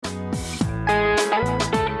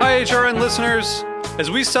HRN listeners.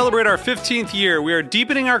 As we celebrate our 15th year, we are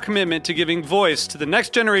deepening our commitment to giving voice to the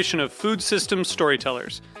next generation of food systems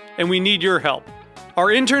storytellers, and we need your help. Our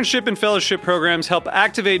internship and fellowship programs help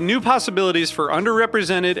activate new possibilities for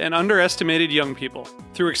underrepresented and underestimated young people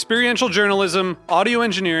through experiential journalism, audio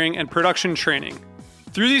engineering, and production training.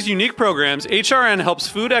 Through these unique programs, HRN helps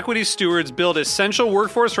food equity stewards build essential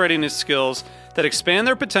workforce readiness skills that expand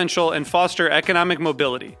their potential and foster economic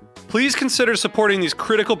mobility. Please consider supporting these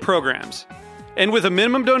critical programs. And with a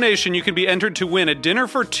minimum donation, you can be entered to win a dinner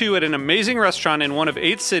for two at an amazing restaurant in one of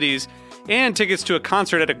 8 cities and tickets to a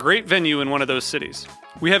concert at a great venue in one of those cities.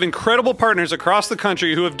 We have incredible partners across the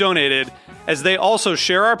country who have donated, as they also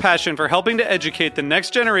share our passion for helping to educate the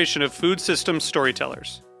next generation of food systems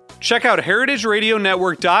storytellers. Check out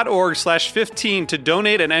heritageradionetwork.org/15 to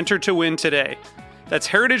donate and enter to win today. That's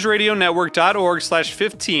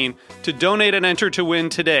heritageradionetwork.org/15 to donate and enter to win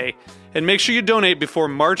today. And make sure you donate before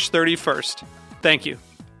March 31st. Thank you.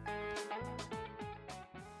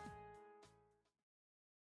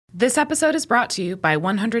 This episode is brought to you by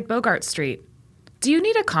 100 Bogart Street. Do you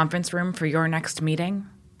need a conference room for your next meeting?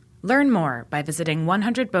 Learn more by visiting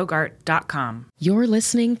 100bogart.com. You're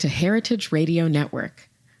listening to Heritage Radio Network.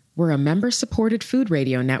 We're a member-supported food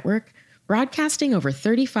radio network broadcasting over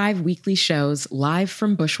 35 weekly shows live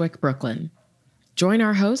from Bushwick, Brooklyn. Join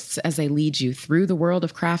our hosts as they lead you through the world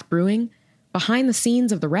of craft brewing, behind the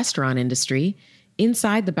scenes of the restaurant industry,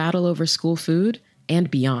 inside the battle over school food, and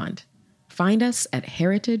beyond. Find us at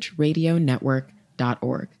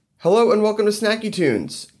heritageradionetwork.org. Hello and welcome to Snacky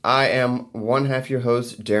Tunes. I am one half your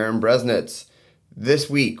host, Darren Bresnitz. This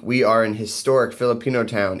week, we are in historic Filipino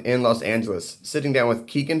town in Los Angeles, sitting down with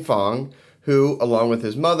Keegan Fong, who, along with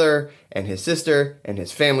his mother and his sister and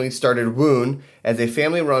his family, started Woon as a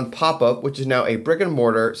family-run pop-up, which is now a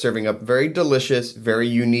brick-and-mortar serving up very delicious, very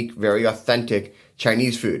unique, very authentic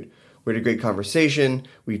Chinese food. We had a great conversation.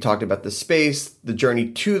 We talked about the space, the journey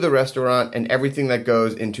to the restaurant, and everything that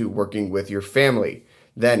goes into working with your family.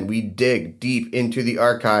 Then we dig deep into the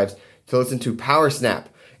archives to listen to PowerSnap,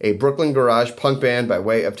 a Brooklyn garage punk band by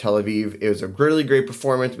way of Tel Aviv. It was a really great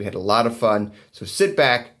performance. We had a lot of fun. So sit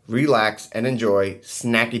back, relax, and enjoy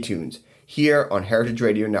Snacky Tunes here on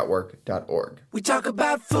heritageradionetwork.org. We talk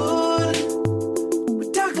about food, we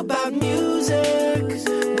talk about music,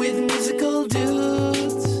 with musical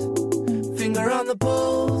dudes, finger on the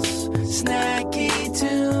pulse, Snacky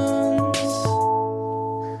Tunes.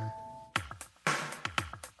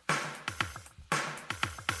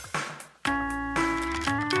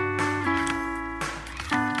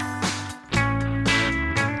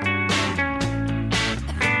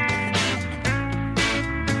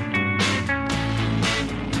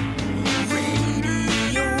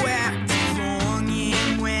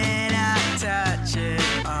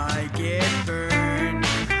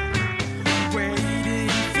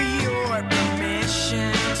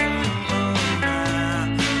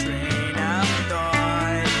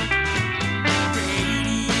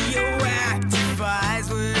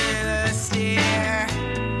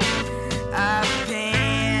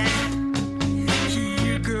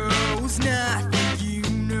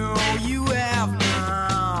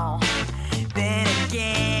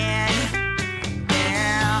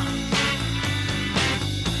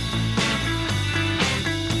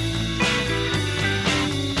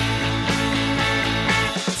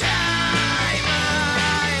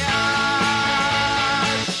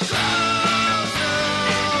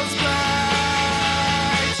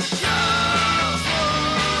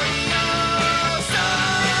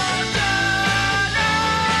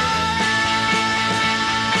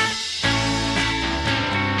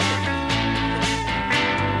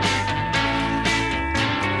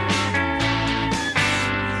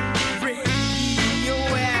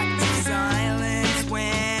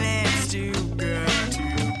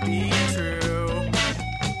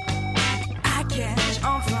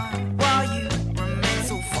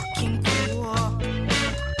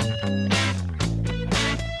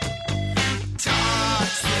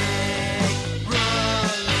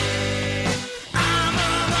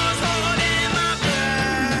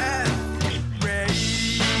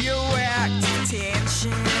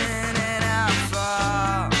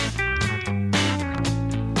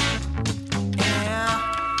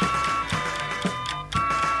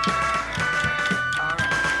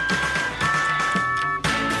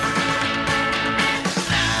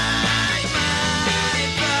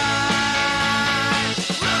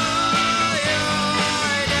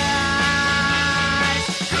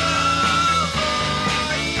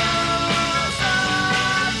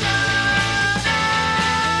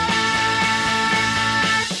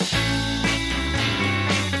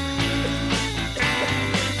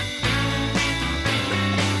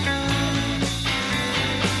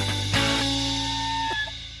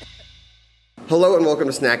 Hello and welcome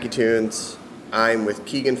to Snacky Tunes. I'm with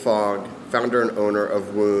Keegan Fogg, founder and owner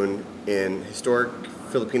of Woon in historic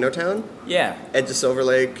Filipino town. Yeah. Edge of Silver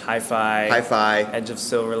Lake. Hi-Fi. Edge of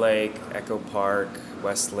Silver Lake, Echo Park,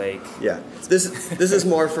 Westlake. Yeah. This is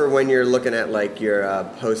more for when you're looking at like your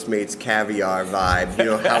Postmates caviar vibe. You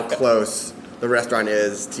know how close the restaurant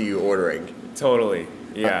is to you ordering. Totally.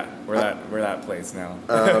 Yeah. We're that place now.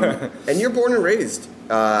 And you're born and raised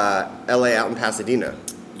LA out in Pasadena.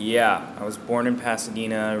 Yeah. I was born in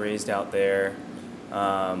Pasadena, raised out there.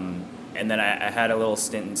 And then I had a little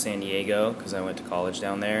stint in San Diego because I went to college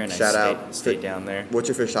down there, and stayed down there. What's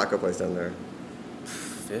your fish taco place down there?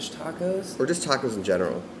 Fish tacos? Or just tacos in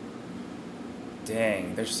general?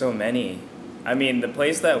 Dang, there's so many. I mean, the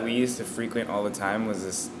place that we used to frequent all the time was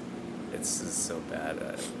this. It's just so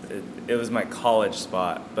bad. It was my college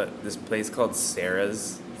spot, but this place called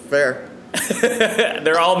Sarah's. Fair.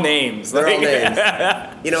 They're all names. They're all names.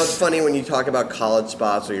 You know, it's funny when you talk about college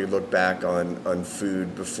spots or you look back on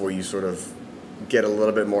food before you sort of get a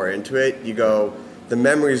little bit more into it. You go, the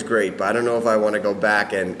memory's great, but I don't know if I want to go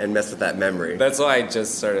back and mess with that memory. That's why I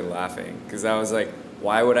just started laughing, because I was like,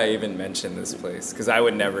 why would I even mention this place? Because I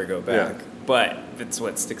would never go back. Yeah. But it's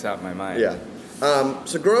what sticks out in my mind. Yeah.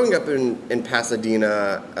 So growing up in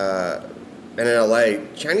Pasadena and in LA,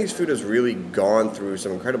 Chinese food has really gone through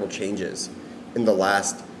some incredible changes in the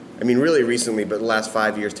last, I mean, really recently, but the last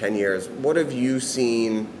 5 years, 10 years. What have you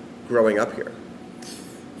seen growing up here?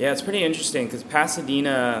 Yeah, it's pretty interesting because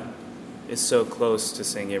Pasadena is so close to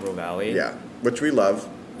San Gabriel Valley. Yeah, which we love.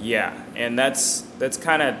 Yeah, and that's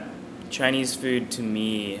kind of Chinese food to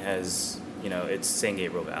me has, it's San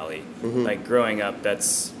Gabriel Valley. Mm-hmm. Like growing up,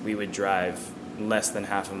 we would drive less than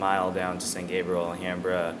half a mile down to San Gabriel,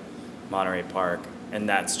 Alhambra, Monterey Park, and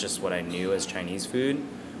that's just what I knew as Chinese food,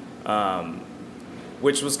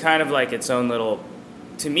 which was kind of like its own little.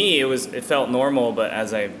 To me, it felt normal, but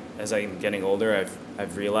as I'm getting older,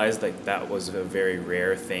 I've realized like that was a very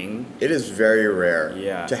rare thing. It is very rare,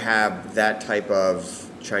 yeah, to have that type of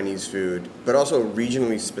Chinese food, but also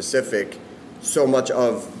regionally specific. So much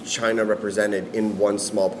of China represented in one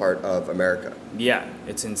small part of America. Yeah,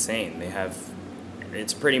 it's insane.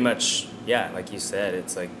 It's pretty much, yeah, like you said,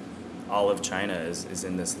 it's like all of China is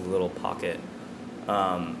in this little pocket.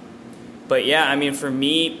 But yeah, I mean, for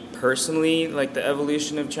me personally, like the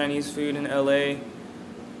evolution of Chinese food in LA,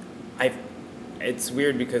 it's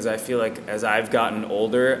weird because I feel like as I've gotten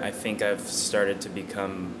older, I think I've started to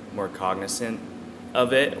become more cognizant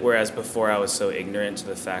of it, whereas before I was so ignorant to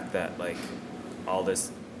the fact that like all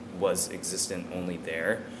this was existent only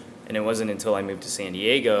there. And it wasn't until I moved to San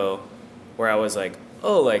Diego where I was like,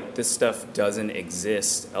 oh, like this stuff doesn't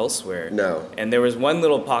exist elsewhere. No. And there was one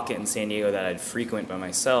little pocket in San Diego that I'd frequent by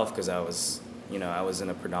myself because I was in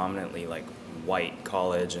a predominantly like white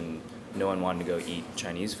college and no one wanted to go eat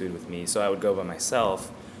Chinese food with me. So I would go by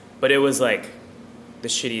myself. But it was like the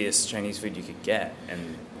shittiest Chinese food you could get.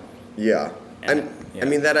 Yeah. I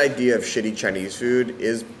mean, that idea of shitty Chinese food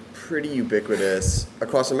is pretty ubiquitous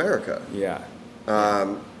across America. Yeah.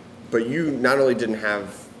 But you not only didn't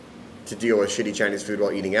have to deal with shitty Chinese food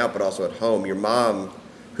while eating out, but also at home. Your mom,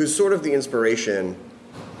 who's sort of the inspiration,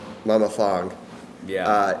 Mama Fong,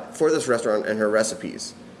 for this restaurant and her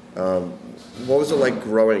recipes. What was it like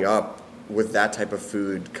growing up with that type of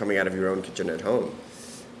food coming out of your own kitchen at home?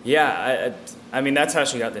 Yeah, I mean, that's how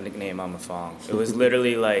she got the nickname Mama Fong. It was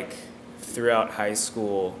literally like throughout high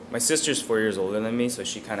school. My sister's 4 years older than me, so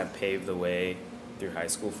she kind of paved the way through high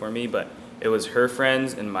school for me. But it was her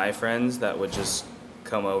friends and my friends that would just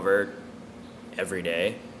come over every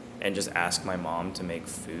day and just ask my mom to make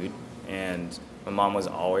food. And my mom was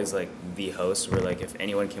always like the host where like if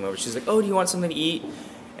anyone came over, she's like, oh, do you want something to eat?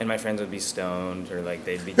 And my friends would be stoned or like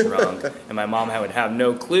they'd be drunk and my mom would have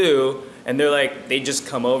no clue. And they're like, they'd just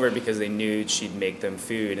come over because they knew she'd make them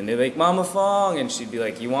food. And they're like, Mama Fong. And she'd be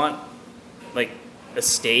like, you want like a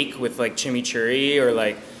steak with like chimichurri, or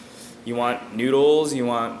like you want noodles, you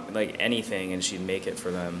want like anything, and she'd make it for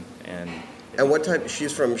them. And what type?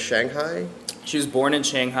 She's from Shanghai? She was born in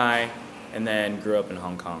Shanghai and then grew up in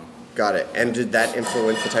Hong Kong. Got it. And did that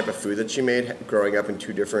influence the type of food that she made growing up in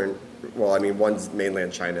two different, well, I mean, one's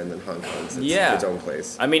mainland China and then Hong Kong's its own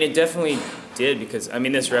place? I mean, it definitely did because, I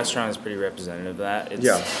mean, this restaurant is pretty representative of that.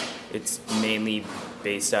 It's mainly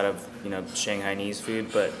based out of, Shanghainese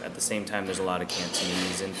food, but at the same time, there's a lot of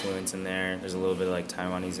Cantonese influence in there. There's a little bit of, like,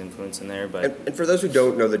 Taiwanese influence in there, but... And for those who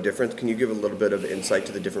don't know the difference, can you give a little bit of insight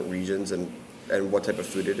to the different regions and what type of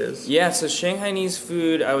food it is? Yeah, so Shanghainese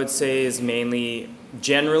food, I would say, is mainly...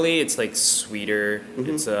 Generally, it's, like, sweeter.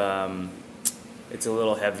 Mm-hmm. It's a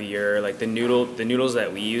little heavier. Like, the noodles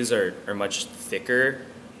that we use are much thicker.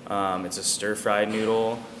 It's a stir-fried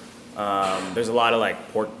noodle. There's a lot of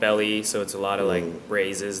like pork belly, so it's a lot of like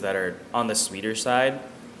braises that are on the sweeter side.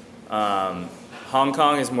 Hong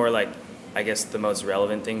Kong is more like, I guess the most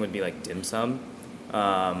relevant thing would be like dim sum.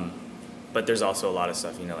 But there's also a lot of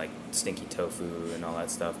stuff, like stinky tofu and all that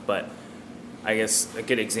stuff. But I guess a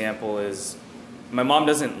good example is my mom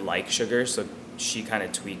doesn't like sugar, so she kind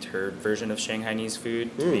of tweaked her version of Shanghainese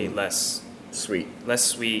food to be less sweet,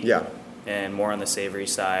 yeah, and more on the savory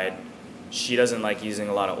side. She doesn't like using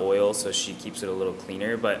a lot of oil, so she keeps it a little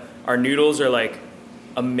cleaner. But our noodles are like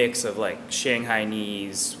a mix of like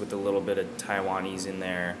Shanghainese with a little bit of Taiwanese in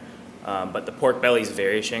there. But the pork belly is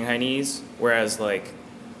very Shanghainese, whereas like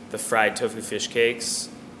the fried tofu fish cakes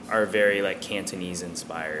are very like Cantonese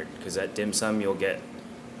inspired, because at dim sum you'll get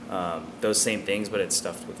those same things, but it's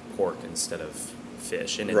stuffed with pork instead of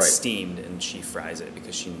fish, and it's steamed, and she fries it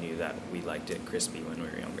because she knew that we liked it crispy when we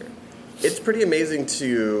were younger. It's pretty amazing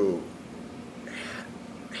to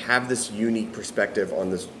have this unique perspective on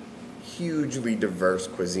this hugely diverse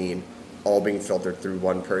cuisine all being filtered through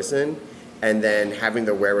one person, and then having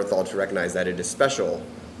the wherewithal to recognize that it is special.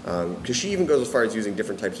 Because she even goes as far as using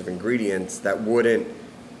different types of ingredients that wouldn't,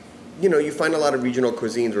 you find a lot of regional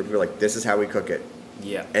cuisines where people are like, this is how we cook it.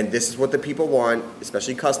 Yeah. And this is what the people want,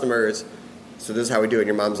 especially customers, so this is how we do it. And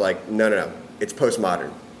your mom's like, no, it's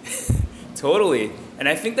postmodern. Totally. And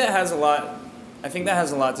I think that has a lot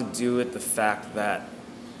to do with the fact that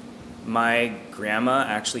my grandma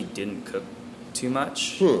actually didn't cook too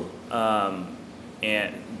much. And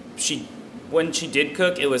when she did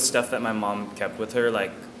cook, it was stuff that my mom kept with her,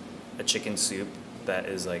 like a chicken soup that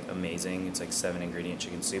is like amazing. It's like 7-ingredient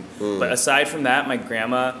chicken soup. But aside from that, my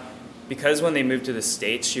grandma, because when they moved to the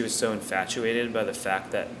States, she was so infatuated by the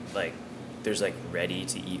fact that like there's like ready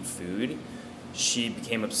to eat food. She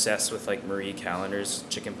became obsessed with like Marie Callender's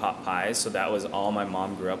chicken pot pies, so that was all my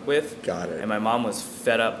mom grew up with. Got it. And my mom was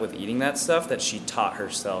fed up with eating that stuff that she taught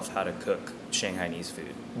herself how to cook Shanghainese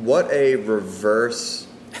food. What a reverse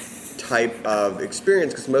type of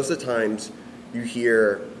experience, because most of the times you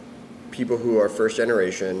hear people who are first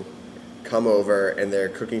generation come over and they're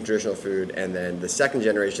cooking traditional food, and then the second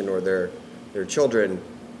generation or their children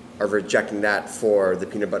are rejecting that for the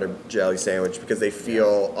peanut butter jelly sandwich because they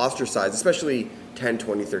feel ostracized, especially 10,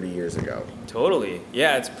 20, 30 years ago. Totally.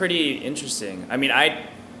 Yeah, it's pretty interesting. I mean, I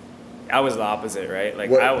was the opposite, right?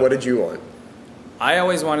 Like, what did you want? I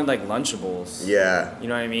always wanted like Lunchables. Yeah. You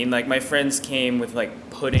know what I mean? Like my friends came with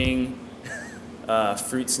like pudding,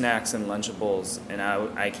 fruit snacks, and Lunchables, and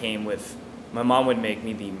I came with. My mom would make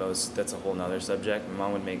me that's a whole nother subject. My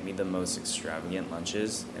mom would make me the most extravagant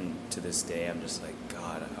lunches, and to this day I'm just like,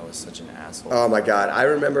 God, I was such an asshole. Oh my God. I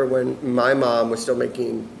remember when my mom was still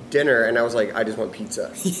making dinner and I was like, I just want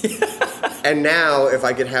pizza. And now if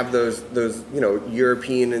I could have those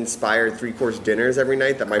European inspired 3-course dinners every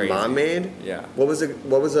night that my mom made. Yeah. What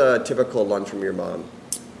was a typical lunch from your mom?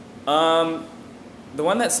 The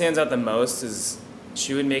one that stands out the most is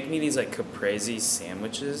she would make me these like caprese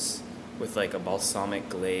sandwiches with like a balsamic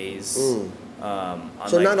glaze. So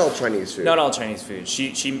not all Chinese food. Not all Chinese food.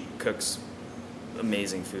 She cooks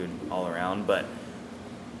amazing food all around,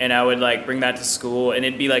 and I would like bring that to school, and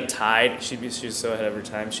it'd be like tied. She was so ahead of her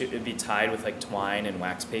time. It'd be tied with like twine and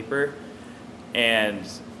wax paper, and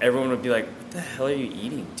everyone would be like, "What the hell are you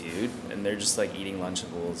eating, dude?" And they're just like eating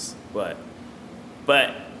Lunchables. But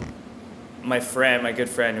my good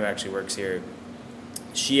friend who actually works here,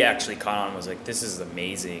 she actually caught on and was like, "This is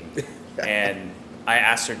amazing." And I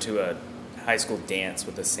asked her to a high school dance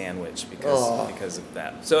with a sandwich because of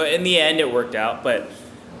that. So in the end, it worked out. But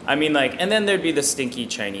I mean, like, and then there'd be the stinky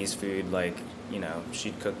Chinese food, like,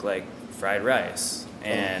 she'd cook like fried rice,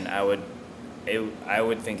 and I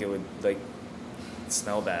would think it would like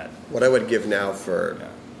smell bad. What I would give now for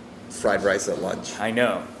fried rice at lunch. I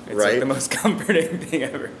know. It's right? like the most comforting thing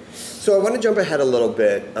ever. So I want to jump ahead a little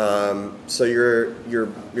bit. So you're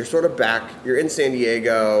sort of back. You're in San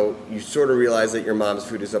Diego. You sort of realize that your mom's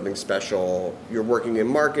food is something special. You're working in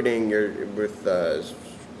marketing. You're with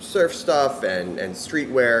surf stuff and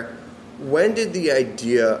streetwear. When did the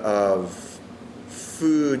idea of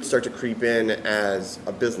food start to creep in as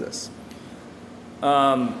a business?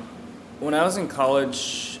 When I was in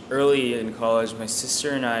college, early in college, my sister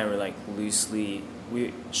and I were like loosely.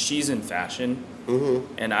 She's in fashion,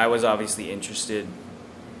 and I was obviously interested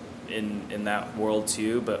in that world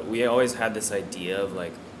too. But we always had this idea of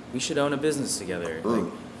like we should own a business together. Like,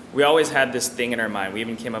 we always had this thing in our mind. We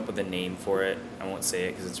even came up with a name for it. I won't say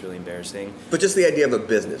it because it's really embarrassing. But just the idea of a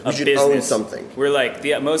business. We should own something. We're like,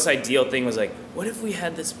 the most ideal thing was like, what if we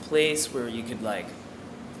had this place where you could like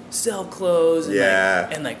sell clothes and,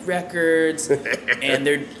 Yeah. like records. and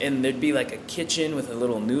there'd be like a kitchen with a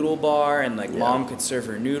little noodle bar, and like mom could serve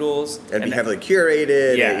her noodles. And be heavily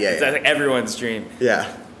curated. Yeah, it's like everyone's dream.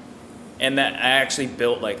 Yeah. And that I actually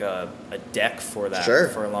built like a deck for that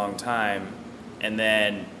for a long time. And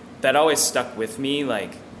then that always stuck with me,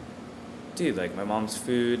 like, dude, like my mom's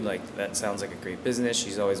food, like that sounds like a great business.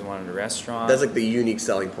 She's always wanted a restaurant. That's like the unique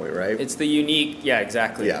selling point, right? It's the unique, yeah,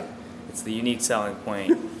 exactly. Yeah. It's the unique selling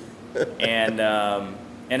point. and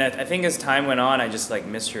I think as time went on, I just like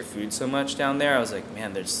missed her food so much down there. I was like,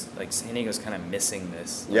 man, there's like San Diego's kind of missing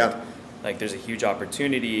this. Like there's a huge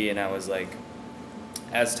opportunity, and I was like,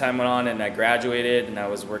 as time went on and I graduated and I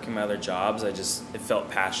was working my other jobs, it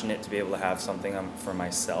felt passionate to be able to have something for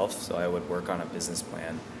myself. So I would work on a business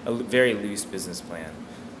plan, a very loose business plan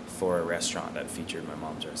for a restaurant that featured my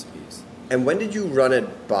mom's recipes. And when did you run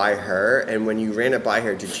it by her? And when you ran it by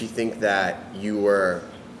her, did she think that you were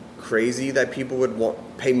crazy that people would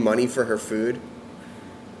pay money for her food?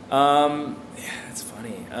 Yeah, that's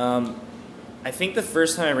funny. I think the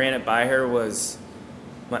first time I ran it by her was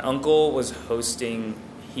my uncle was hosting.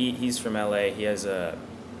 He's from LA. He has a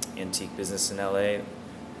antique business in LA.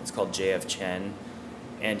 It's called JF Chen,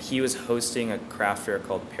 and he was hosting a craft fair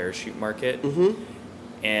called Parachute Market. Mm-hmm.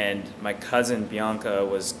 And my cousin Bianca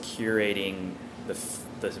was curating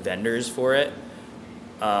the vendors for it.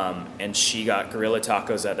 And she got Gorilla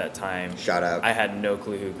Tacos at that time. Shout out. I had no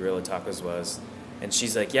clue who Gorilla Tacos was. And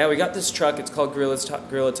she's like, yeah, we got this truck. It's called Gorilla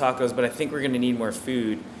Tacos, but I think we're going to need more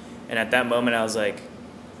food. And at that moment, I was like,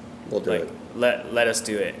 we'll do it. Let us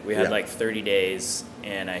do it. We had like 30 days,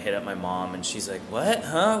 and I hit up my mom, and she's like, what?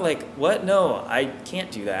 Huh? Like, what? No, I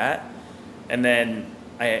can't do that. And then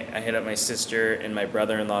I hit up my sister and my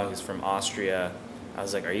brother-in-law who's from Austria. I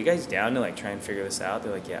was like, are you guys down to like try and figure this out?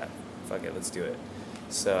 They're like, yeah, fuck it, let's do it.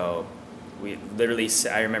 So we literally,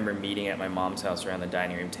 I remember meeting at my mom's house around the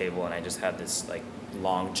dining room table, and I just had this like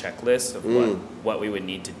long checklist of what we would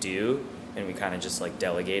need to do, and we kind of just like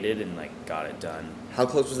delegated and like got it done. How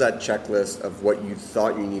close was that checklist of what you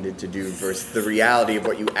thought you needed to do versus the reality of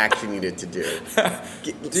what you actually needed to do?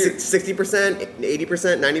 60%, 80%,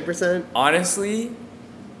 90%? Honestly,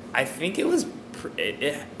 I think it was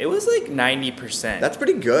it was like 90%. That's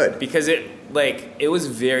pretty good. Because it was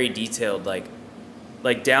very detailed, like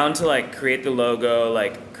down to like create the logo,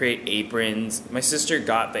 like create aprons. My sister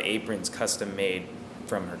got the aprons custom made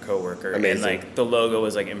from her coworker. Amazing. And like the logo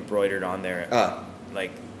was like embroidered on there.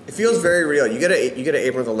 Like it feels very real. You get an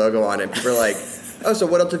apron with a logo on it, and people are like, oh, so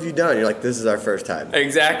what else have you done? You're like, this is our first time.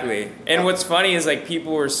 Exactly. And what's funny is like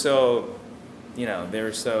people were so, they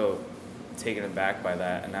were so taken aback by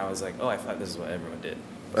that, and I was like, oh, I thought this is what everyone did.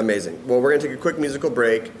 Amazing. Well, we're going to take a quick musical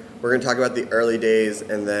break. We're going to talk about the early days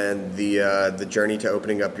and then the journey to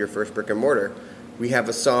opening up your first brick and mortar. We have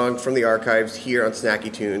a song from the archives here on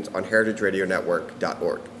Snacky Tunes on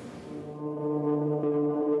heritageradionetwork.org.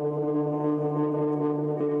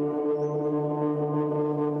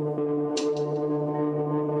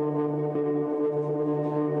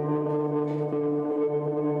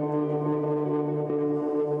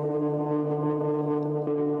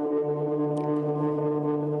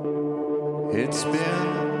 It's been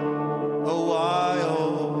a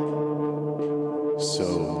while,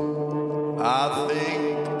 so I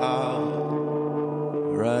think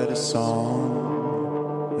I'll write a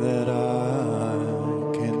song that I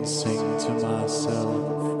can sing to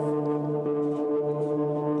myself.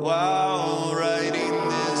 While writing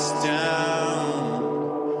this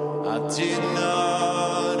down, I did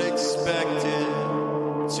not expect it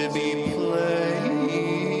to be played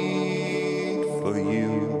for you.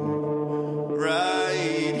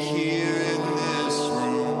 Right here in this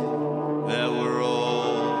room that we're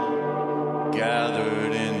all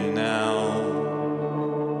gathered in now.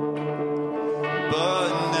 But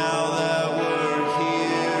now that we're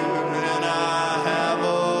here and I have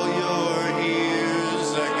all your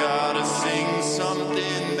ears, I gotta sing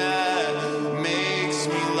something that makes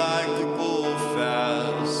me like the bullfest.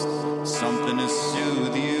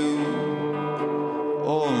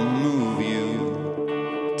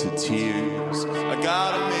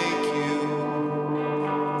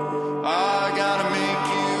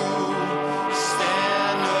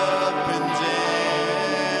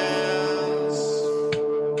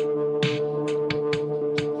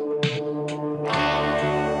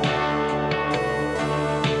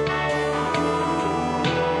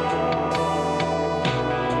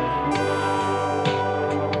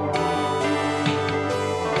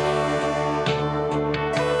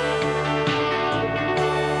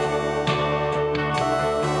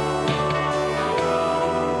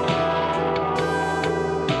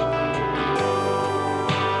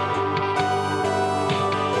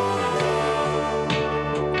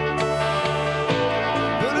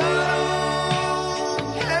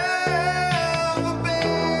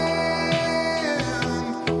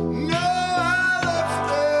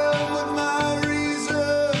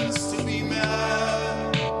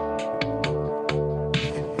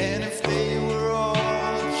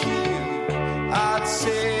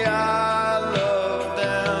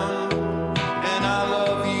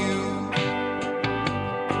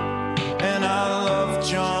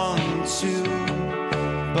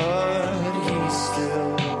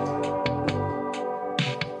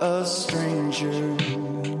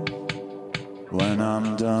 when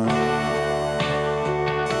I'm done.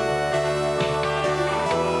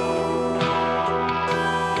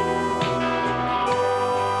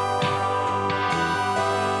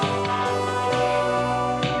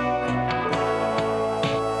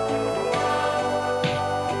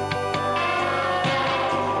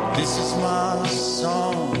 This is my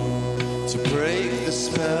song to break the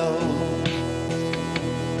spell.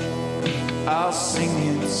 I'll sing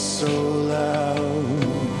it so loud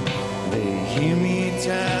they hear me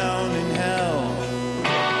down in hell.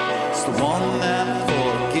 It's the one that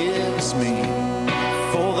forgives me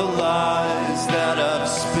for the lies that I've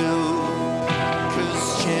spilled.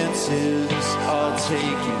 'Cause chances are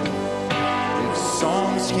taken if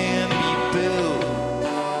songs can't be built.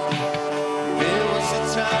 There was a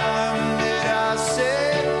time that I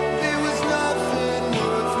said there was nothing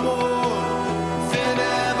worth more than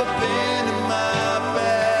ever been in my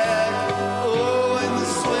bag. Oh, and the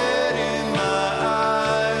sweat in my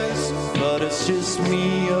eyes. But it's just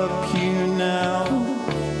me up here now,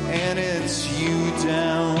 and it's you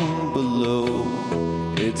down below.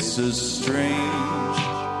 It's a strange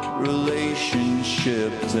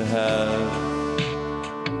relationship to have.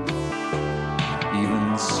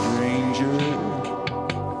 Even stranger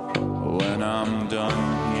when I'm done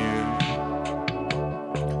here.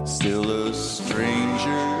 Still a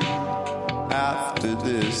stranger after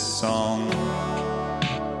this song.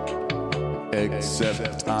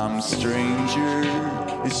 Except I'm stranger,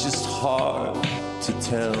 it's just hard to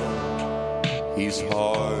tell. He's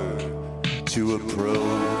hard to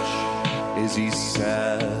approach. Is he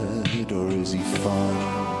sad or is he fun?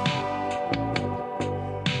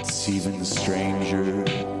 It's even stranger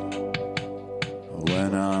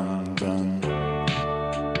when I'm done.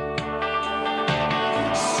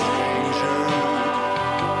 Stranger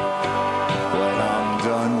when I'm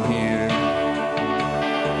done here.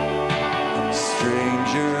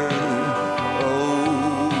 Stranger,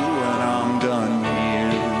 oh, when I'm done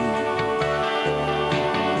here.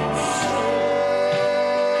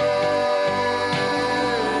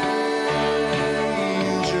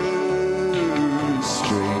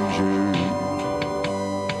 Stranger,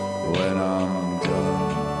 when I'm done.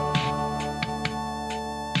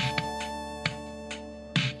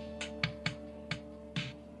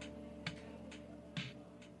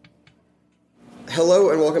 Hello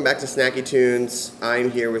and welcome back to Snacky Tunes.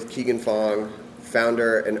 I'm here with Keegan Fong,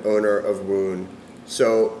 founder and owner of Woon.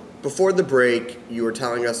 So before the break, you were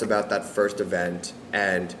telling us about that first event,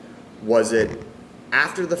 and was it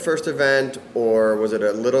after the first event or was it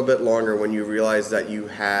a little bit longer when you realized that you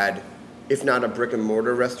had, if not a brick and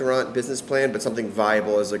mortar restaurant business plan, but something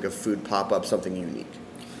viable as like a food pop-up, something unique?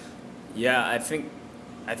 Yeah, I think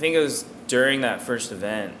it was during that first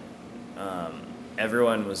event.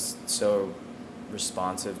 Everyone was so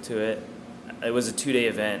responsive to it. It was a 2-day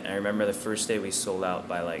event. I remember the first day we sold out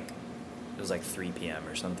by it was 3 p.m.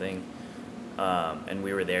 or something. And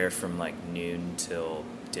we were there from noon till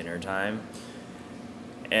dinner time.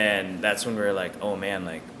 And that's when we were like, oh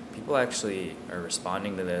man, people actually are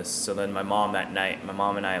responding to this. So then my mom and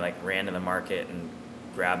I ran to the market and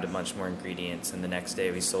grabbed a bunch more ingredients. And the next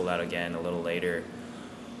day we sold out again a little later.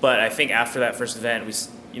 But I think after that first event, we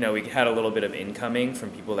had a little bit of incoming from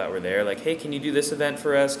people that were there. Like, hey, can you do this event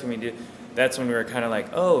for us? Can we do? That's when we were kind of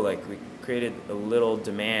we created a little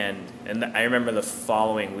demand. And I remember the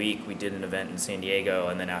following week we did an event in San Diego.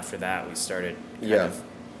 And then after that, we started kind of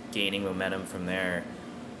gaining momentum from there.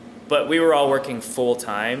 But we were all working full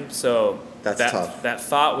time, so That's tough. That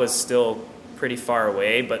thought was still pretty far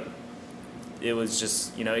away, but it was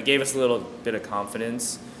just, it gave us a little bit of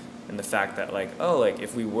confidence in the fact that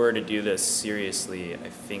if we were to do this seriously, I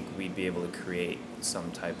think we'd be able to create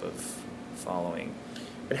some type of following.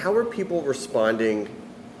 And how are people responding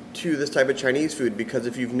to this type of Chinese food? Because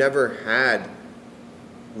if you've never had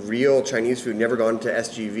real Chinese food, never gone to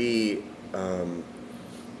SGV,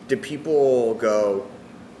 do people go,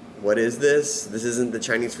 what is this? This isn't the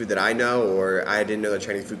Chinese food that I know, or I didn't know that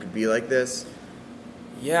Chinese food could be like this?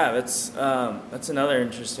 Yeah, that's another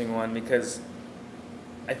interesting one, because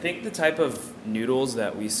I think the type of noodles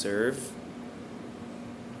that we serve,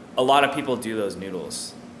 a lot of people do those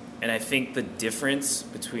noodles. And I think the difference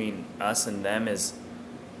between us and them is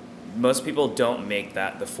most people don't make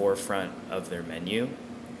that the forefront of their menu.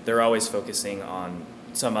 They're always focusing on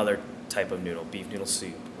some other type of noodle, beef noodle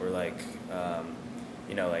soup, or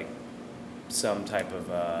some type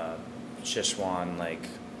of Szechuan,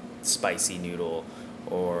 spicy noodle,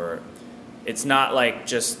 or it's not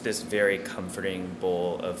just this very comforting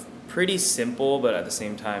bowl of pretty simple, but at the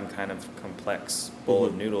same time kind of complex bowl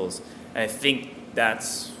of noodles. And I think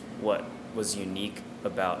that's what was unique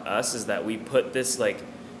about us is that we put this like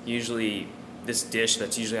usually this dish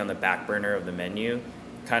that's usually on the back burner of the menu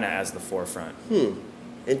kind of as the forefront.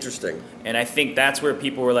 Interesting. And I think that's where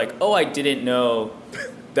people were like, oh, I didn't know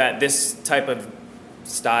that this type of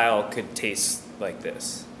style could taste like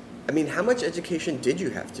this. I mean, how much education did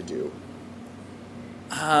you have to do?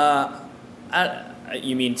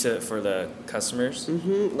 You mean for the customers?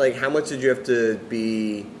 Mm-hmm. Like, how much did you have to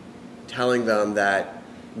be telling them that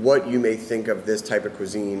what you may think of this type of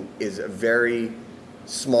cuisine is a very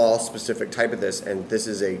small, specific type of this, and this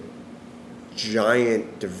is a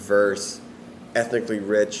giant, diverse, ethnically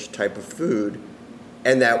rich type of food,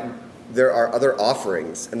 and that there are other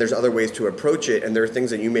offerings, and there's other ways to approach it, and there are things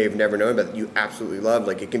that you may have never known about that you absolutely love.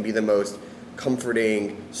 Like, it can be the most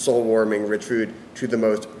comforting, soul-warming, rich food to the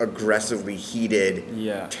most aggressively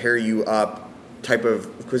heated, tear you up type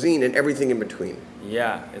of cuisine, and everything in between.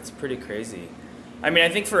 Yeah, it's pretty crazy. I mean, I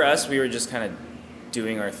think for us, we were just kind of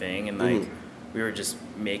doing our thing, and like we were just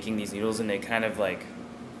making these noodles, and they're kind of like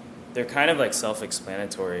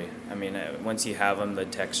self-explanatory. I mean, once you have them, the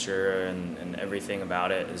texture and everything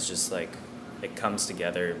about it is just like, it comes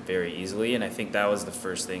together very easily. And I think that was the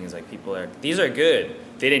first thing is like, these are good.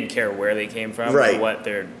 They didn't care where they came from or what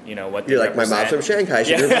they're, what they You're like, represent. my mom's from Shanghai,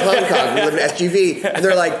 she's from Hong Kong, we live in SGV. And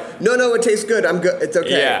they're like, no, it tastes good, I'm good, it's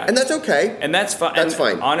okay. Yeah. And that's okay. And that's fine. That's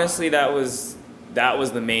fine. Honestly, that was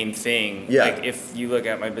the main thing. Yeah. Like, if you look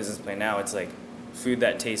at my business plan now, it's like, food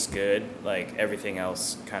that tastes good, like everything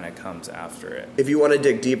else kind of comes after it. If you want to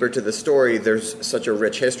dig deeper to the story, there's such a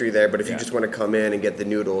rich history there, but if you just want to come in and get the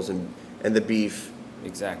noodles and the beef,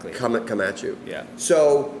 exactly, come at you. Yeah.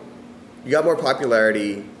 So you got more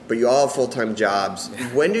popularity, but you all have full-time jobs.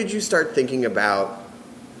 When did you start thinking about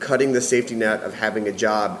cutting the safety net of having a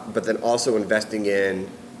job, but then also investing in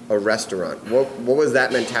a restaurant? What was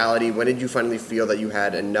that mentality? When did you finally feel that you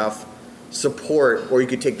had enough support or you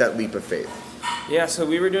could take that leap of faith? Yeah, so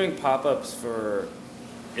we were doing pop-ups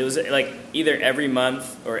it was like either every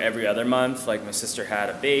month or every other month. Like, my sister had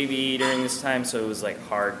a baby during this time, so it was like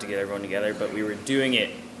hard to get everyone together, but we were doing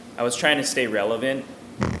it. I was trying to stay relevant,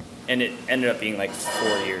 and it ended up being like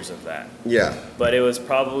 4 years of that. Yeah. But it was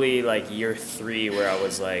probably like year 3 where I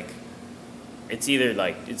was like, it's either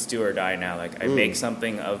like, it's do or die now. Like, I make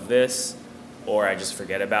something of this, or I just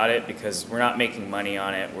forget about it, because we're not making money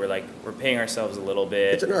on it. We're paying ourselves a little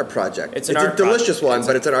bit. It's an art project. It's a delicious one,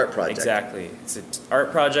 but it's an art project. Exactly. It's an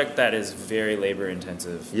art project that is very labor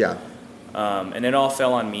intensive. Yeah. And it all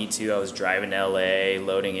fell on me too. I was driving to LA,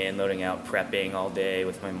 loading in, loading out, prepping all day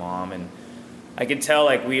with my mom, and I could tell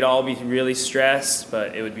like we'd all be really stressed,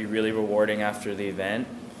 but it would be really rewarding after the event.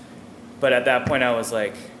 But at that point I was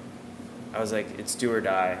like, it's do or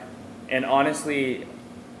die. And honestly,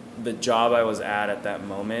 the job I was at that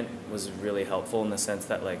moment was really helpful in the sense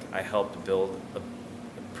that like I helped build a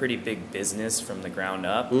pretty big business from the ground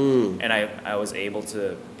up, and I was able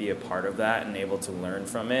to be a part of that and able to learn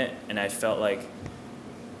from it, and I felt like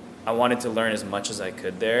I wanted to learn as much as I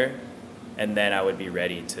could there, and then I would be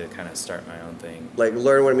ready to kind of start my own thing. Like,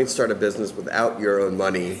 learn what it means to start a business without your own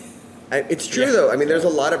money. It's true though. I mean, there's a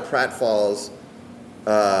lot of pratfalls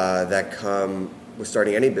that come with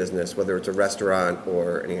starting any business, whether it's a restaurant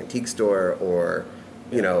or an antique store or,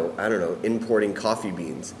 I don't know, importing coffee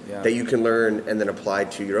beans, that you can learn and then apply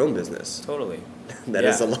to your own business. Totally. That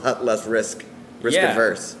is a lot less risk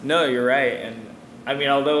averse. No, you're right. And I mean,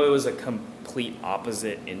 although it was a complete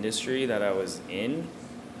opposite industry that I was in,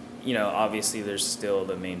 obviously there's still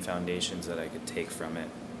the main foundations that I could take from it.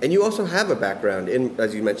 And you also have a background in,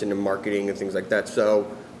 as you mentioned, in marketing and things like that. So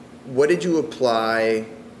what did you apply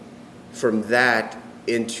from that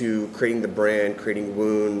into creating the brand, creating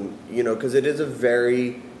Woon, because it is a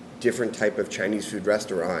very different type of Chinese food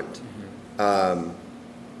restaurant,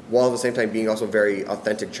 while at the same time being also very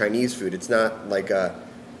authentic Chinese food. It's not like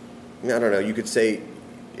you could say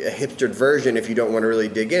a hipstered version if you don't want to really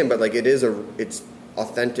dig in, but like it's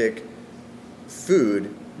authentic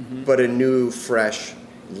food, but a new, fresh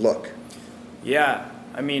look. Yeah,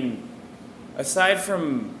 I mean, aside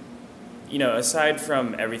from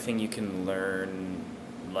everything you can learn,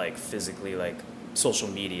 like physically, like social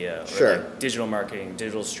media or like digital marketing,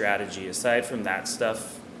 digital strategy, aside from that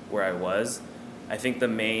stuff where I think the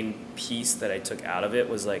main piece that I took out of it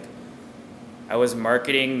was like, I was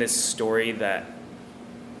marketing this story that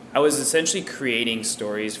I was essentially creating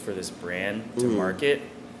stories for this brand to market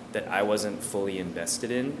that I wasn't fully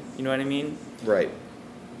invested in. You know what I mean? Right.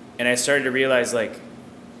 And I started to realize, like,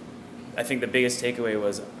 I think the biggest takeaway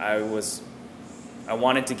was I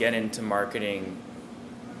wanted to get into marketing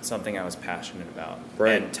something I was passionate about,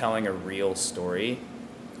 and telling a real story.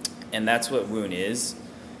 And that's what Woon is.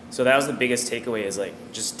 So that was the biggest takeaway, is like,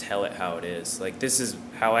 just tell it how it is. Like, this is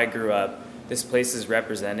how I grew up. This place is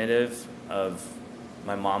representative of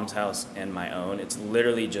my mom's house and my own. It's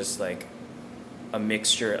literally just like a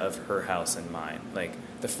mixture of her house and mine. Like,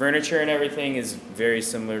 the furniture and everything is very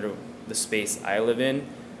similar to the space I live in.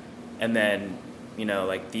 And then, you know,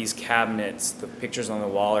 like, these cabinets, the pictures on the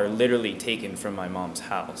wall are literally taken from my mom's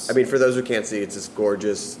house. I mean, for those who can't see, it's this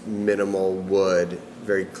gorgeous, minimal wood,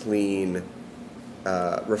 very clean,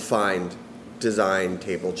 refined design,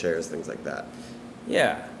 table, chairs, things like that.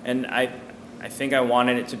 Yeah, and I think I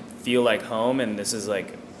wanted it to feel like home, and this is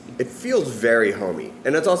like... It feels very homey.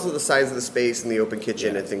 And that's also the size of the space and the open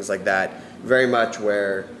kitchen and things like that. Very much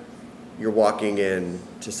where you're walking in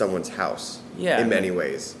to someone's house in many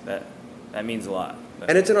ways. That means a lot.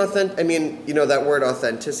 And it's an authentic... I mean, you know, that word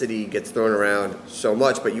authenticity gets thrown around so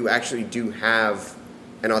much, but you actually do have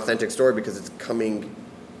an authentic story because it's coming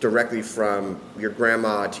directly from your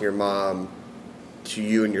grandma to your mom to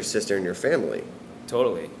you and your sister and your family.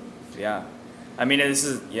 Totally, yeah. I mean, this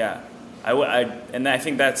is, yeah. And I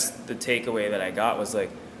think that's the takeaway that I got, was like,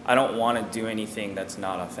 I don't want to do anything that's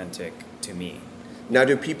not authentic to me. Now,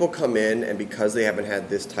 do people come in and because they haven't had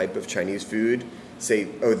this type of Chinese food say,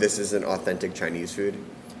 oh, this is an authentic Chinese food?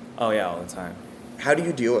 Oh, yeah, all the time. How do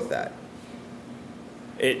you deal with that?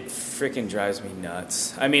 It freaking drives me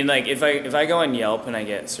nuts. I mean, like, if I go on Yelp and I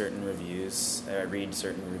get certain reviews, I read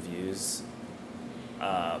certain reviews,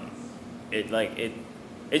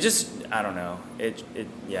 it just, I don't know.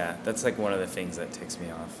 Yeah, that's like one of the things that ticks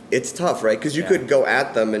me off. It's tough, right? Because you could go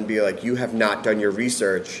at them and be like, you have not done your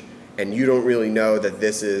research and you don't really know that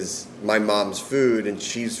this is my mom's food and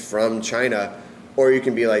she's from China. Or you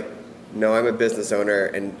can be like, no, I'm a business owner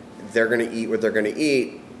and they're going to eat what they're going to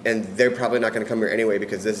eat. And they're probably not going to come here anyway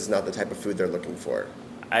because this is not the type of food they're looking for.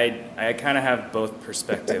 I kind of have both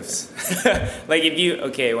perspectives. Like,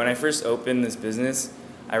 when I first opened this business,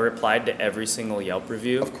 I replied to every single Yelp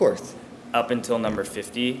review. Of course. Up until number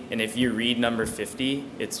 50. And if you read number 50,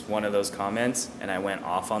 it's one of those comments. And I went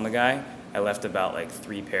off on the guy. I left about like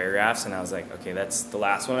 3 paragraphs. And I was like, okay, that's the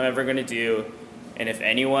last one I'm ever going to do. And if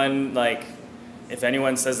anyone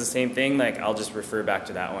says the same thing, like, I'll just refer back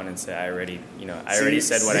to that one and say, I already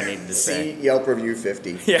said what I needed to say. Yelp review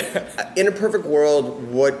 50. Yeah. In a perfect world,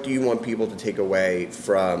 what do you want people to take away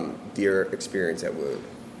from your experience at Woon?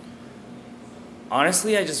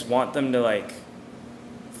 Honestly, I just want them to, like,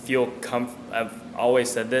 feel I've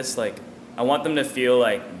always said this, like, I want them to feel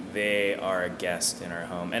like they are a guest in our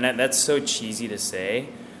home. And that's so cheesy to say,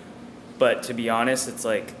 but to be honest, it's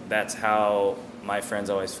like, that's how my friends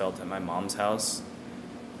always felt at my mom's house.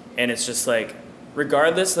 And it's just like,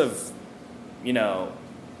 regardless of,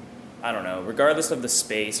 regardless of the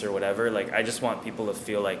space or whatever, like, I just want people to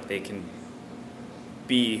feel like they can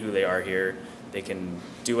be who they are here. They can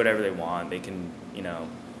do whatever they want. They can,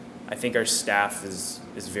 I think our staff is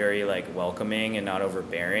very, like, welcoming and not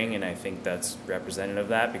overbearing. And I think that's representative of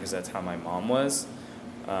that because that's how my mom was.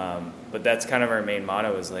 But that's kind of our main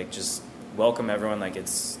motto, is like, just welcome everyone like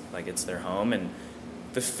it's their home. And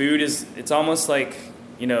the food it's almost like,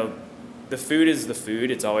 the food is the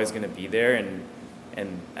food. It's always going to be there.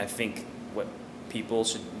 And I think what people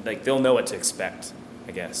should, like, they'll know what to expect,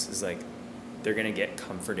 I guess, is like, they're going to get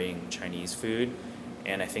comforting Chinese food.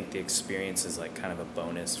 And I think the experience is like kind of a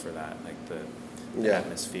bonus for that, like the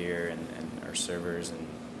atmosphere and our servers and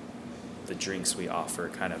the drinks we offer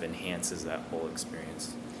kind of enhances that whole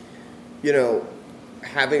experience.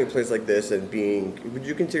 Having a place like this and would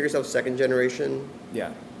you consider yourself second generation?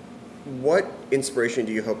 Yeah. What inspiration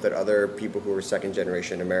do you hope that other people who are second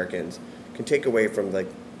generation Americans can take away from, like,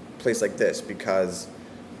 a place like this? Because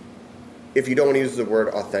if you don't want to use the word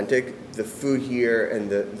authentic, the food here and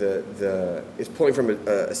the is pulling from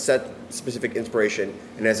a set specific inspiration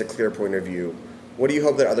and has a clear point of view. What do you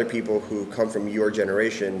hope that other people who come from your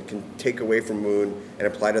generation can take away from Woon and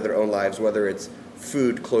apply to their own lives, whether it's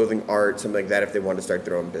food, clothing, art, something like that, if they want to start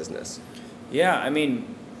their own business? Yeah, I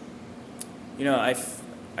mean,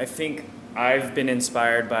 I think I've been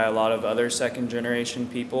inspired by a lot of other second generation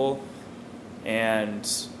people. And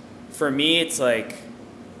for me, it's like,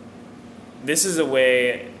 this is a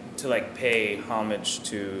way to, like, pay homage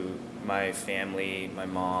to my family, my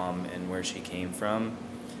mom, and where she came from.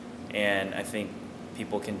 And I think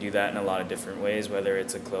people can do that in a lot of different ways, whether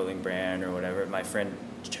it's a clothing brand or whatever. My friend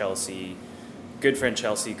Chelsea, good friend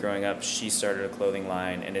Chelsea, growing up, she started a clothing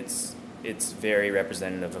line, and it's very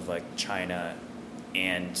representative of, like, China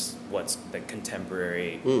and what's the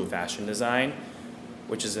contemporary fashion design,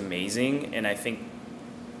 which is amazing. And I think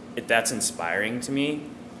that's inspiring to me.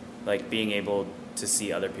 Like, being able to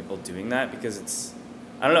see other people doing that, because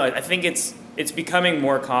I don't know, I think it's it's becoming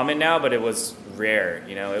more common now, but it was rare.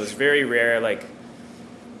 You know, it was very rare. Like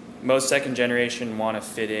most second generation want to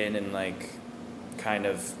fit in and like kind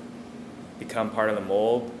of become part of the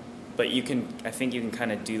mold, but I think you can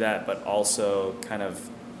kind of do that, but also kind of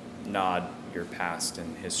nod your past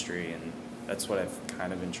and history, and that's what I've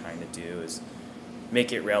kind of been trying to do, is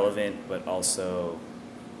make it relevant, but also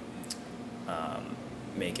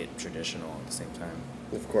make it traditional at the same time.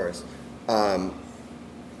 Of course.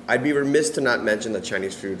 I'd be remiss to not mention that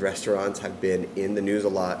Chinese food restaurants have been in the news a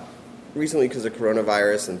lot recently because of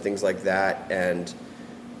coronavirus and things like that, and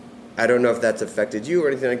I don't know if that's affected you or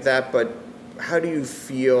anything like that, but how do you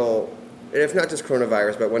feel, and if not just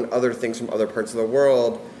coronavirus, but when other things from other parts of the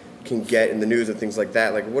world can get in the news and things like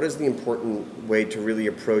that, like what is the important way to really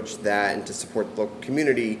approach that and to support the local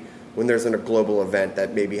community when there's a global event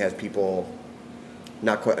that maybe has people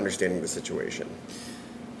not quite understanding the situation?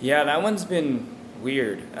 Yeah, that one's been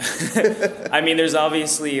weird. I mean, there's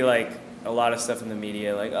obviously like a lot of stuff in the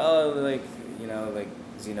media, like, oh, like, you know, like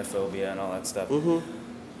xenophobia and all that stuff. Mm-hmm.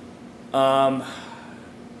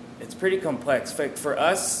 It's pretty complex. Like for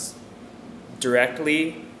us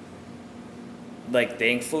directly, like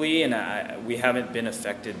thankfully, and we haven't been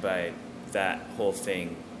affected by that whole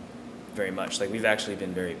thing very much. Like we've actually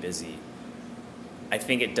been very busy. I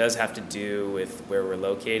think it does have to do with where we're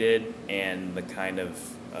located and the kind of,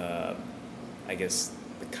 I guess,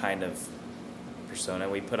 the kind of persona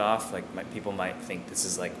we put off. Like people might think this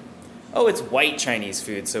is like, oh, it's white Chinese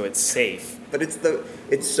food, so it's safe. But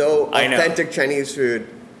it's so authentic Chinese food,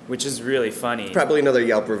 which is really funny. Probably another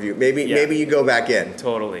Yelp review. Maybe you go back in.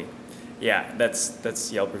 Totally. Yeah,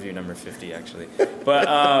 that's Yelp review number 50 actually.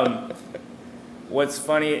 But what's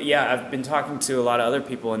funny, yeah, I've been talking to a lot of other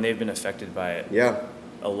people and they've been affected by it. Yeah.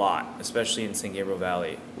 A lot, especially in San Gabriel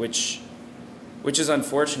Valley, which is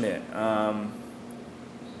unfortunate.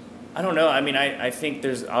 I don't know. I mean, I think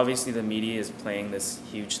there's obviously the media is playing this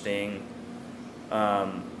huge thing.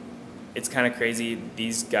 It's kind of crazy.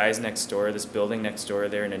 These guys next door, this building next door,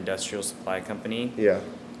 they're an industrial supply company. Yeah.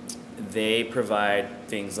 They provide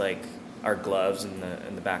things like our gloves in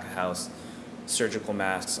the back of the house, surgical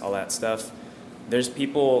masks, all that stuff. There's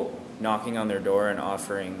people knocking on their door and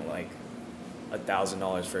offering like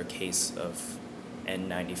 $1,000 for a case of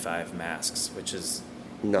N95 masks, which is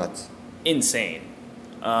nuts, insane.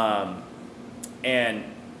 And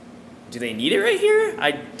do they need it right here?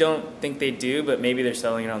 I don't think they do, but maybe they're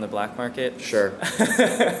selling it on the black market. Sure.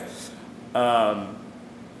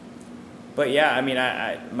 But yeah, I mean,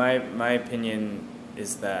 my opinion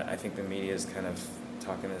is that I think the media is kind of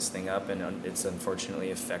talking this thing up, and it's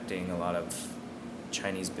unfortunately affecting a lot of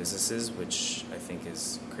Chinese businesses, which I think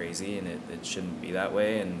is crazy, and it shouldn't be that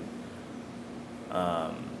way.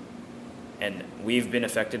 And we've been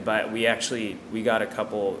affected by it. We got a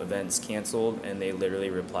couple events canceled, and they literally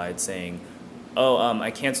replied saying, oh, I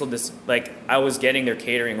canceled this. Like, I was getting their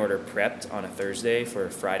catering order prepped on a Thursday for a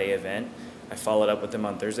Friday event. I followed up with them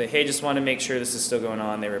on Thursday. Hey, just want to make sure this is still going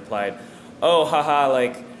on. They replied, oh, haha,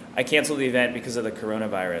 like, I canceled the event because of the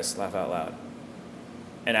coronavirus, laugh out loud.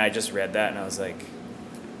 And I just read that, and I was like,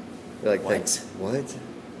 you're like, what? What?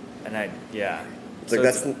 And yeah. It's like,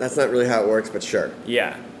 that's not really how it works, but sure.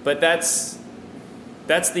 Yeah, but that's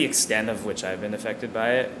the extent of which I've been affected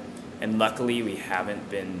by it, and luckily we haven't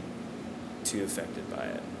been too affected by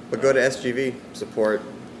it. But go to SGV, support.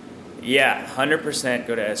 Yeah, 100%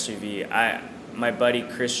 go to SGV. My buddy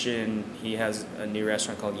Christian, he has a new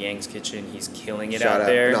restaurant called Yang's Kitchen. He's killing it out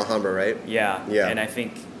there. In Alhambra, right? Yeah. And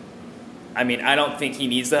I don't think he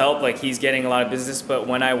needs the help. Like, he's getting a lot of business, but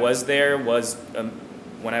when I was there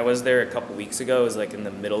a couple weeks ago, it was like in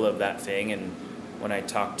the middle of that thing, and when I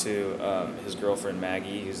talked to his girlfriend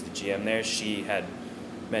Maggie, who's the GM there, she had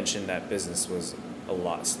mentioned that business was a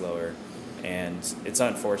lot slower, and it's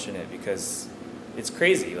unfortunate because it's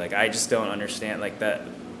crazy. Like, I just don't understand, like, that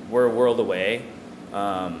we're a world away.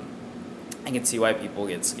 I can see why people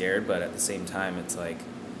get scared, but at the same time, it's like,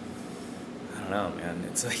 I don't know, man.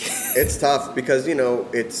 It's like it's tough because, you know,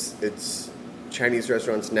 it's Chinese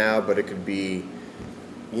restaurants now, but it could be,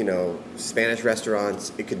 you know, Spanish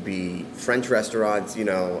restaurants, it could be French restaurants, you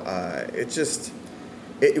know, it's just,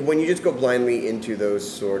 when you just go blindly into those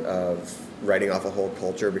sort of writing off a whole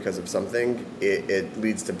culture because of something, it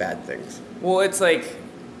leads to bad things. Well, it's like,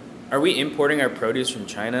 are we importing our produce from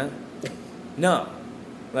China? No.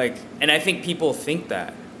 Like, and I think people think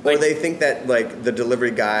that. Like, or they think that, like, the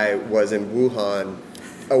delivery guy was in Wuhan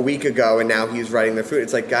a week ago and now he's writing their food.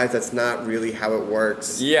 It's like, guys, that's not really how it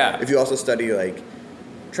works. Yeah. If you also study, like,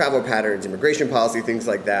 travel patterns, immigration policy, things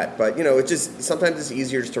like that. But, you know, it's just, sometimes it's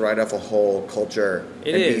easier just to write off a whole culture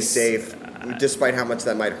and be safe. despite how much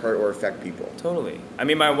that might hurt or affect people. Totally. I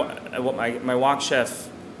mean, my wok chef,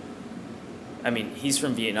 I mean, he's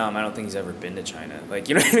from Vietnam. I don't think he's ever been to China. Like,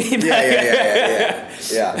 you know what I mean?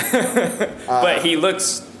 Yeah. But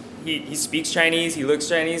he speaks Chinese, he looks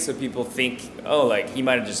Chinese, so people think, oh, like, he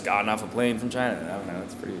might have just gotten off a plane from China. I don't know.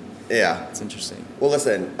 It's pretty... Yeah. It's interesting. Well,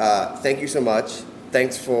 listen, thank you so much.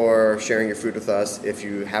 Thanks for sharing your food with us. If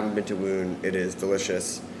you haven't been to Woon, it is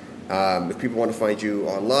delicious. If people want to find you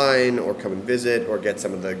online or come and visit or get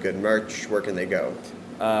some of the good merch, where can they go?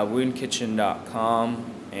 WoonKitchen.com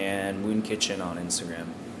and Woon Kitchen on Instagram.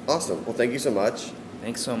 Awesome. Well, thank you so much.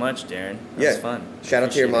 Thanks so much, Darren. That was fun. Shout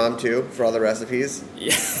out to your mom, too, for all the recipes.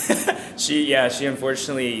 Yeah. She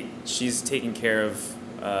unfortunately, she's taking care of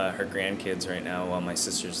her grandkids right now while my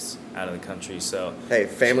sister's out of the country, so... Hey,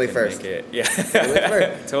 family first. Yeah. Family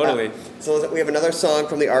first. Totally. So we have another song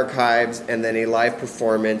from the archives and then a live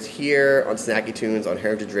performance here on Snacky Tunes on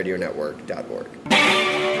heritageradionetwork.org.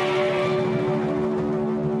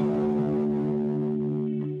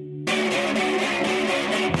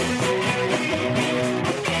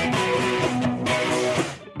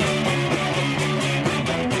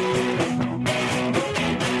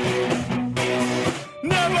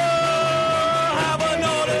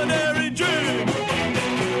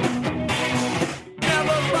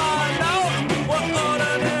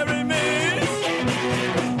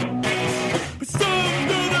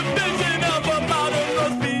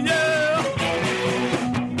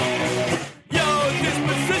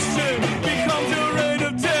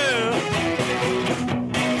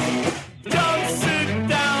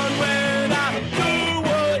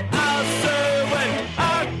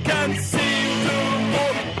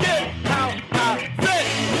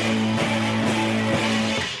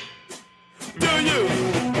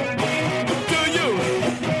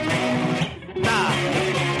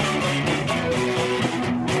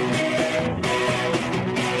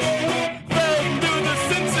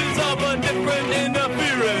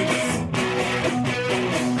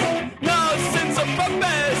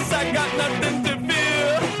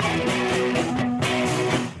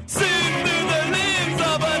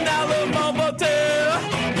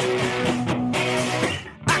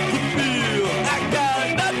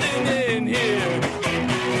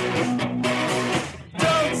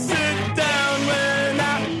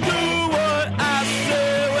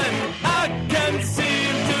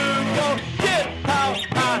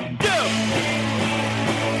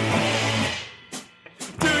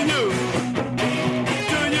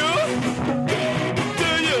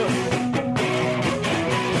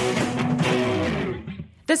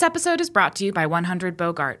 This episode is brought to you by 100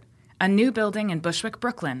 Bogart, a new building in Bushwick,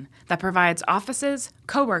 Brooklyn that provides offices,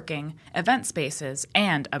 co-working, event spaces,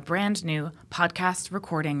 and a brand new podcast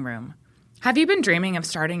recording room. Have you been dreaming of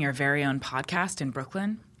starting your very own podcast in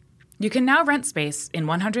Brooklyn? You can now rent space in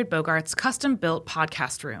 100 Bogart's custom-built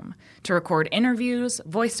podcast room to record interviews,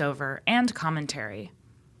 voiceover, and commentary.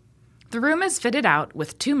 The room is fitted out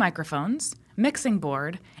with 2 microphones, mixing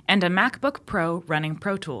board, and a MacBook Pro running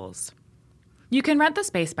Pro Tools. You can rent the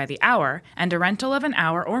space by the hour, and a rental of an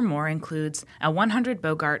hour or more includes a 100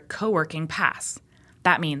 Bogart co-working pass.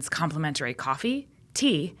 That means complimentary coffee,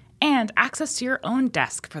 tea, and access to your own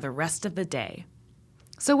desk for the rest of the day.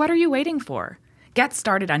 So what are you waiting for? Get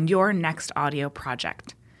started on your next audio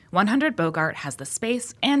project. 100 Bogart has the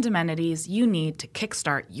space and amenities you need to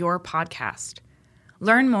kickstart your podcast.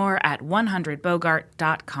 Learn more at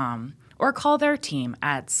 100bogart.com or call their team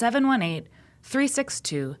at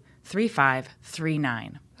 718-362-3539.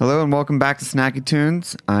 Hello and welcome back to Snacky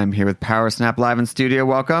Tunes. I'm here with PowerSnap live in studio.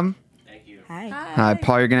 Welcome. Thank you. Hi,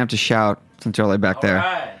 Paul. You're gonna have to shout since you're all the way back there.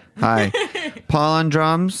 Right. Hi, Paul on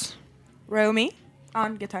drums Romy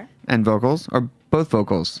on guitar. and vocals, or both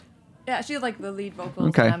vocals. Yeah, she's like the lead vocals.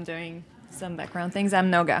 Okay. And I'm doing some background things.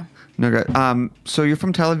 I'm Noga. No good. So you're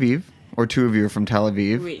from Tel Aviv, or 2 of you are from Tel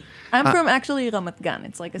Aviv. Oui. I'm from actually Ramat Gan.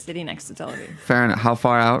 It's like a city next to Tel Aviv. Fair enough. How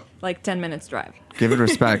far out? Like 10 minutes drive. Give it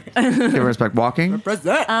respect. Give it respect. Walking?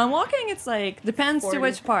 Walking, it's like, depends 40. To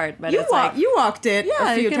which part. But it's like, you walked it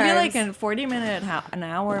yeah, a few it can times. be like in 40 minutes, an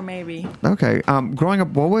hour maybe. Okay. Growing up,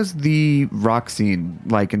 what was the rock scene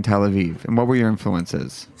like in Tel Aviv? And what were your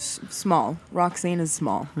influences? Small. Rock scene is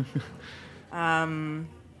small.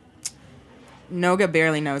 Noga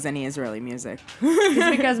barely knows any Israeli music.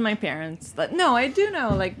 It's because my parents. No, I do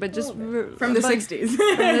know, like, but just From the 60s.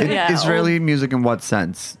 Yeah, Israeli music in what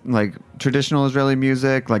sense? Like traditional Israeli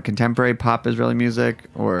music, like contemporary pop Israeli music,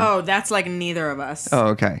 or? Oh, that's like neither of us.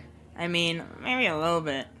 Oh, okay. I mean, maybe a little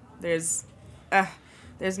bit. There's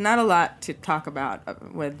There's not a lot to talk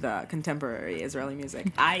about with contemporary Israeli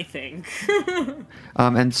music, I think.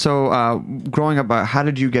 And so, growing up, how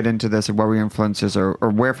did you get into this, or what were your influences, or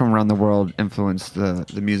where from around the world influenced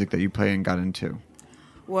the music that you play and got into?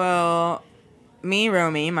 Well, me,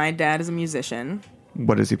 Romy, my dad is a musician.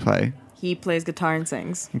 What does he play? He plays guitar and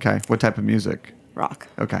sings. Okay. What type of music? Rock.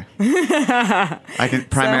 Okay.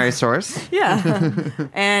 Primary source? Yeah.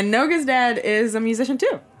 And Noga's dad is a musician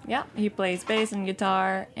too. Yeah, he plays bass and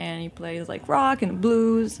guitar, and he plays like rock and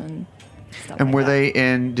blues and stuff. And like were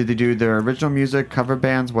that. did they do their original music, cover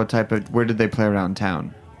bands? Where did they play around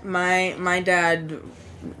town? My dad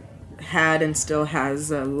had and still has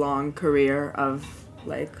a long career of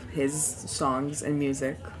like his songs and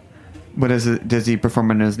music. What is it? Does he perform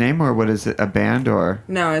in his name, or what is it? A band, or?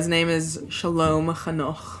 No, his name is Shalom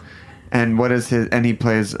Chanoch. And what is his? And he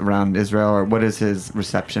plays around Israel, or what is his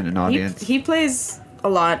reception and audience? He plays a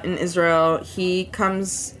lot in Israel. He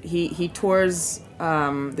comes. He tours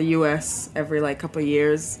the U.S. every like couple of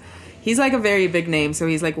years. He's like a very big name, so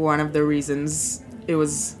he's like one of the reasons it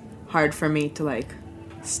was hard for me to like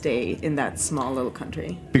stay in that small little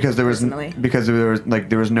country. Because there was no way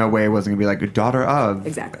it wasn't gonna be like a daughter of.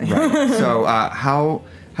 Exactly. Right. So how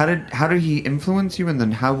did he influence you, and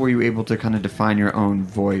then how were you able to kind of define your own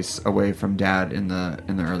voice away from dad in the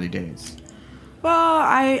early days? Well,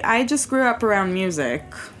 I just grew up around music,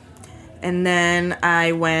 and then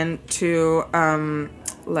I went to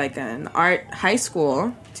like an art high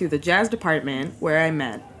school, to the jazz department, where I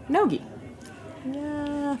met Nogi.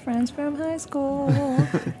 Yeah, friends from high school.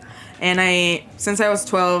 And since I was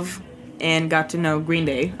 12 and got to know Green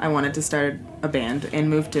Day, I wanted to start a band and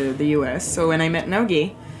move to the U.S. So when I met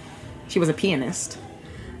Nogi, she was a pianist,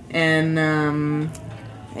 and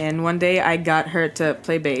one day I got her to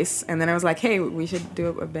play bass, and then I was like, hey, we should do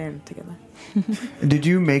a band together. Did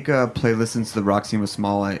you make a playlist since the rock scene was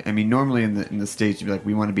small? I mean, normally in the States, you'd be like,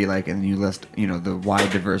 we want to be like, and then you list, the wide,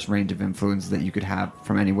 diverse range of influences that you could have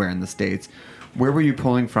from anywhere in the States. Where were you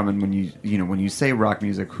pulling from, and when you say rock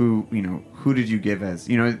music, who did you give as,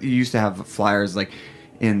 you used to have flyers like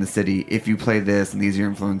in the city, if you play this and these are your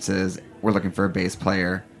influences, we're looking for a bass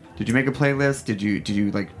player. Did you make a playlist? Did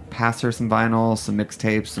you like pass her some vinyl, some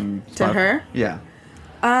mixtapes, some To stuff? her? Yeah.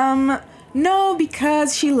 No,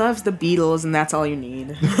 because she loves the Beatles, and that's all you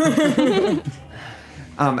need.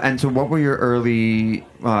 And so what were your early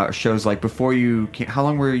shows like before you came? How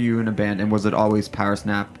long were you in a band, and was it always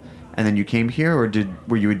PowerSnap? And then you came here, or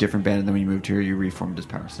were you a different band, and then when you moved here, you reformed as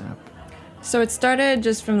PowerSnap? So it started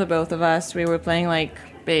just from the both of us. We were playing like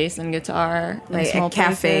bass and guitar in Like small at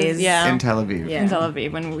cafes. places. Yeah. In Tel Aviv. Yeah. In Tel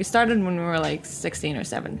Aviv. When we started when we were like 16 or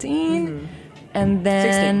 17. And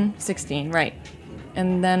then 16, right.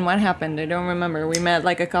 And then what happened? I don't remember. We met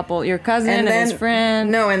like a couple, your cousin and his friend.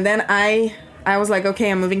 No, and then I was like, okay,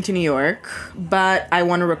 I'm moving to New York, but I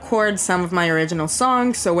want to record some of my original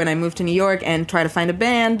songs. So when I move to New York and try to find a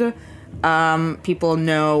band, people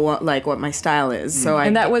know what my style is. So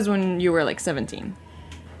And that was when you were like 17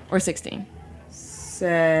 or 16.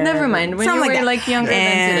 Never Never mind. When you were like younger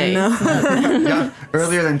than today. Yeah,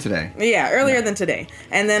 earlier than today. Yeah, earlier than today.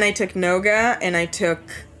 And then I took Noga, and I took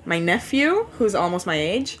my nephew, who's almost my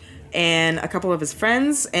age, and a couple of his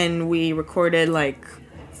friends, and we recorded like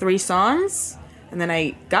 3 songs. And then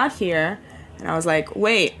I got here, and I was like,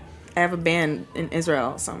 wait, I have a band in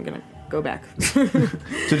Israel, so I'm gonna go back. So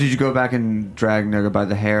did you go back and drag Noga by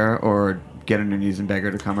the hair, or get on your knees and beg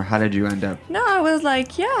her to come, or how did you end up? No, I was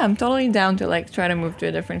like, yeah, I'm totally down to like try to move to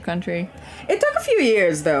a different country. It took a few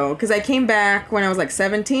years though, because I came back when I was like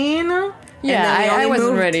 17. Yeah, I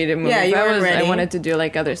wasn't ready to move. Yeah, you weren't ready. I wanted to do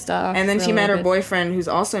like other stuff. And then for she a met her little bit. boyfriend, who's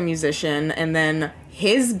also a musician, and then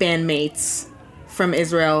his bandmates from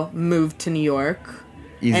Israel moved to New York.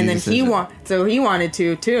 Easy and then decision. he wanted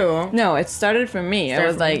to too. No, it started from me. I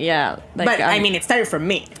was like, yeah. Like, But I mean, it started from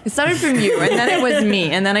me. It started from you, and then it was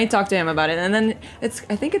me, and then I talked to him about it, and then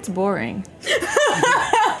I think it's boring.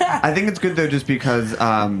 I think it's good though, just because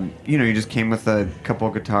you just came with a couple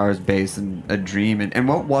of guitars, bass, and a dream. And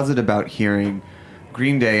what was it about hearing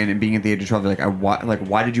Green Day and being at the age of 12?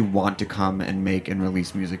 Why did you want to come and make and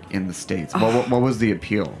release music in the States? What was the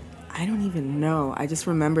appeal? I don't even know. I just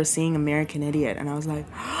remember seeing American Idiot, and I was like,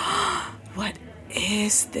 what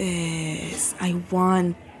is this? I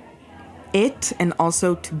want it, and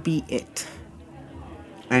also to be it.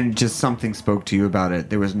 And just something spoke to you about it.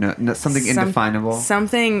 There was something indefinable.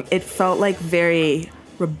 Something, it felt like very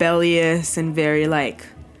rebellious and very like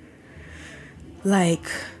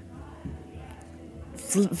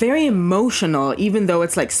very emotional, even though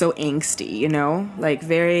it's like so angsty, like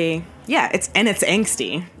very, it's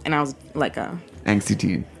angsty. And I was like a Angsty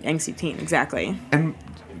teen. Angsty teen, exactly. And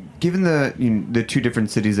given the two different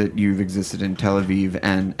cities that you've existed in, Tel Aviv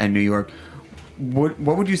and New York, what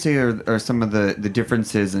would you say are some of the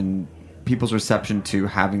differences in people's reception to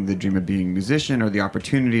having the dream of being a musician, or the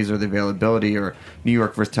opportunities or the availability, or New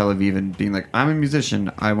York versus Tel Aviv, and being like, I'm a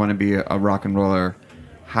musician, I want to be a rock and roller?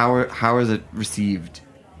 How is it received?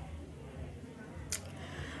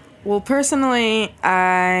 Well, personally,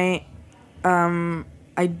 I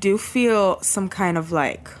do feel some kind of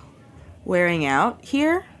like wearing out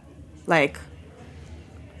here, like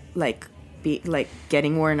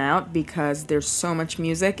getting worn out, because there's so much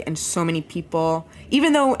music and so many people.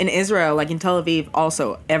 Even though in Israel, like in Tel Aviv,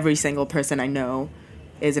 also every single person I know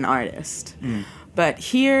is an artist. But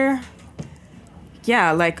here,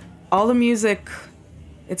 yeah, like all the music,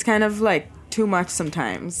 it's kind of like too much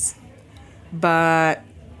sometimes. But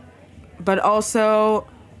also,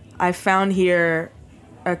 I found here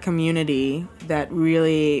a community that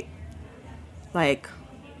really, like,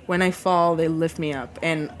 when I fall, they lift me up.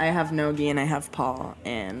 And I have Nogi and I have Paul,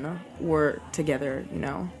 and we're together, you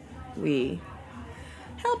know. We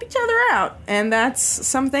help each other out. And that's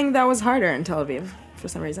something that was harder in Tel Aviv for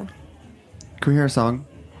some reason. Can we hear a song?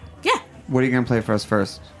 Yeah. What are you going to play for us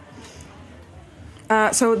first?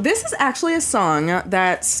 So this is actually a song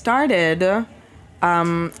that started...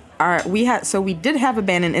 we did have a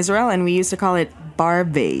band in Israel, and we used to call it bar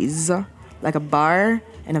vase, like a bar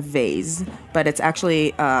and a vase, but it's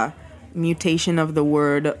actually a mutation of the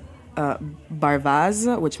word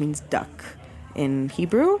barvaz, which means duck in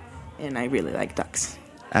Hebrew, and I really like ducks.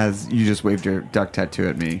 As you just waved your duck tattoo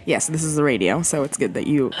at me. Yes, this is the radio, so it's good that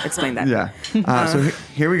you explained that. Yeah. So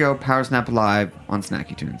here we go, PowerSnap Live on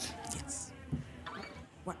Snacky Tunes. Yes.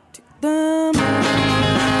 1, 2,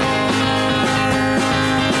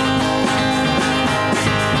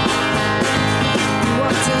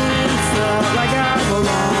 like I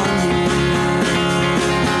belong here.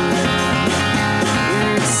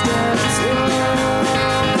 Each step's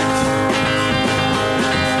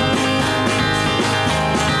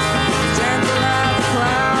gentle like a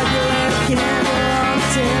cloud, you lit a candle on the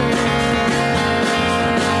terrace.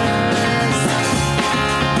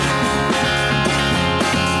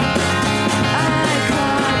 I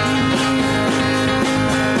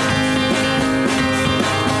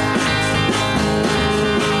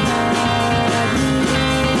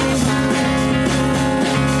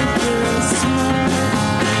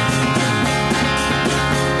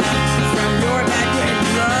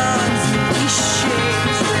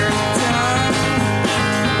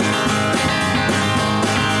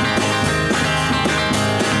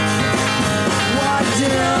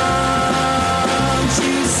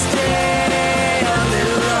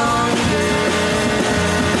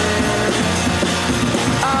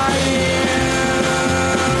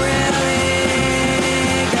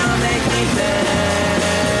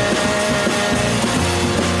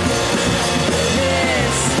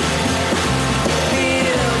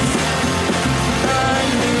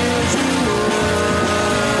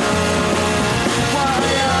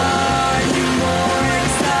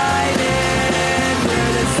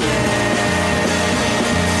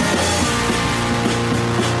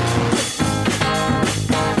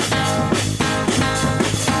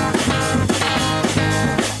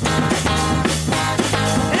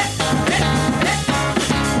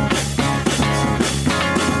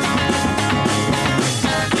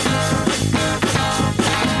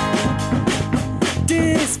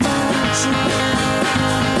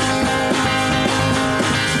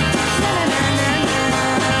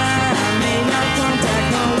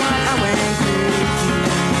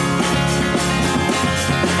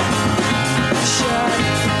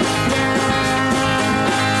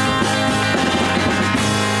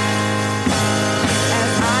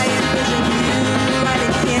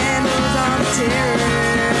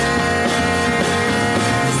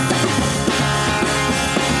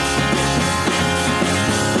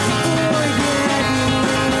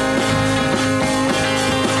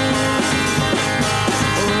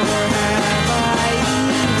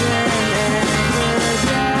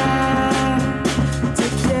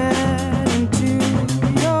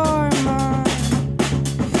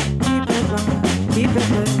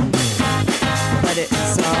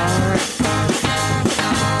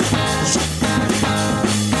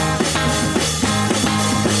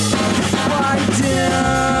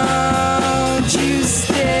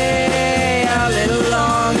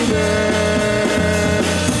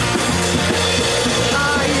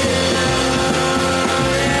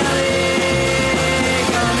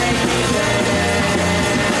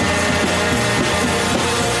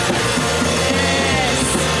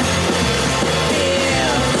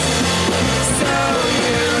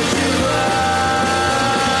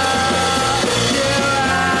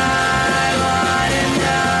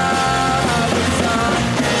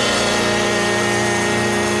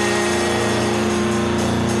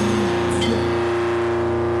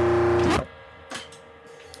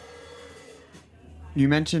You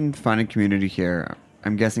mentioned finding community here.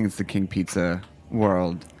 I'm guessing it's the King Pizza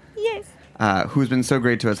world. Yes. Who's been so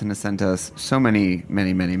great to us and has sent us so many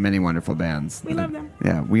wonderful bands. We love them.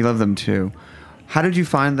 Yeah, we love them too. How did you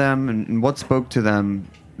find them, and what spoke to them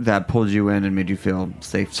that pulled you in and made you feel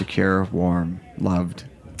safe, secure, warm, loved?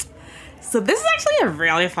 So this is actually a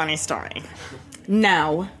really funny story.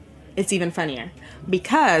 Now, it's even funnier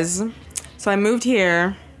because, so I moved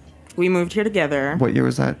here. We moved here together. What year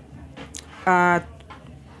was that?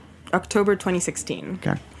 October 2016.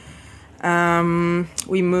 Okay.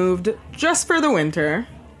 We moved just for the winter,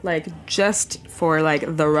 like just for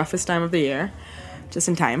like the roughest time of the year, just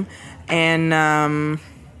in time. And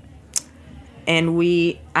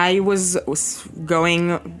I was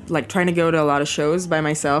going, like, trying to go to a lot of shows by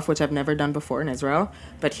myself, which I've never done before in Israel.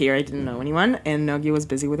 But here I didn't know anyone, and Nogi was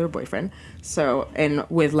busy with her boyfriend. So, and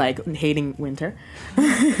with, like, hating winter.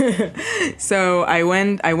 So I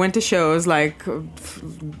went to shows, like,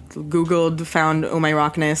 Googled, found Oh My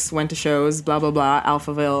Rockness, went to shows, blah, blah, blah,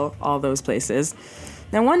 Alphaville, all those places.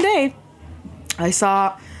 Then one day, I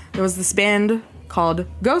saw there was this band called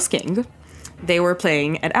Ghost King. They were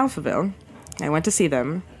playing at Alphaville. I went to see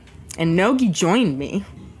them, and Nogi joined me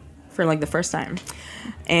for like the first time,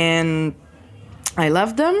 and I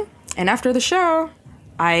loved them. And after the show,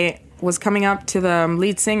 I was coming up to the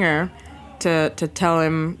lead singer to tell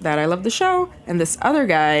him that I loved the show, and this other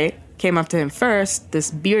guy came up to him first,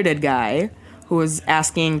 this bearded guy who was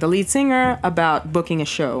asking the lead singer about booking a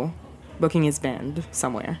show, booking his band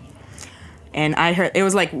somewhere. And I heard, it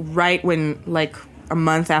was like right when, like a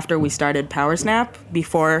month after we started PowerSnap,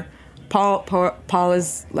 before Paul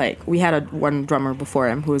is like, we had one drummer before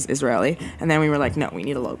him who was Israeli, and then we were like, no, we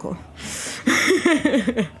need a local.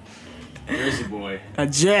 Jersey boy. A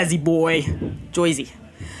Jersey boy. Joyzy.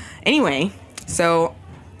 Anyway, so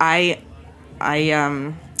I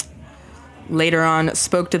later on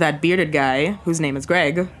spoke to that bearded guy whose name is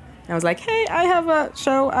Greg. I was like, hey, I have a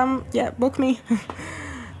show, yeah, book me.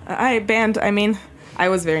 I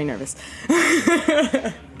was very nervous.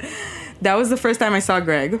 That was the first time I saw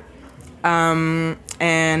Greg.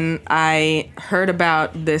 And I heard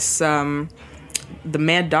about this, the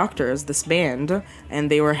Mad Doctors, this band,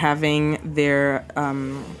 and they were having their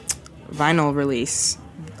vinyl release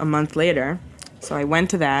a month later. So I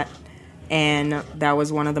went to that, and that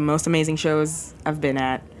was one of the most amazing shows I've been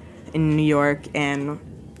at in New York and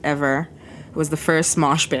ever. It was the first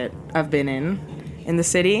mosh pit I've been in the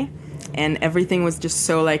city, and everything was just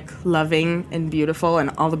so like loving and beautiful,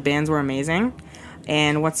 and all the bands were amazing.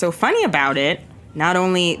 And what's so funny about it, not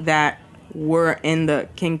only that we're in the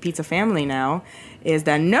King Pizza family now, is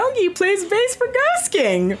that Nogi plays bass for Ghost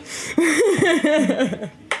King.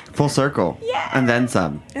 Full circle. Yeah. And then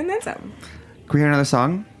some. And then some. Can we hear another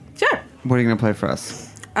song? Sure. What are you going to play for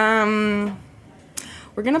us? We're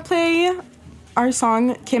going to play our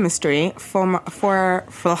song Chemistry from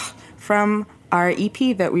our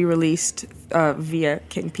EP that we released via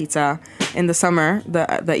King Pizza in the summer.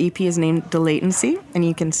 The EP is named The Latency, and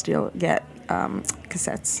you can still get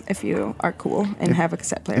cassettes if you are cool and have a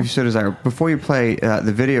cassette player. If you so desire. Before you play,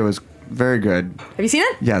 the video is very good. Have you seen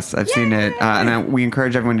it? Yes, I've seen it, and we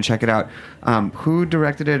encourage everyone to check it out. Who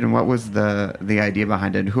directed it, and what was the idea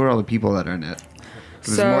behind it? Who are all the people that are in it?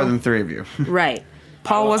 There's more than 3 of you. Right.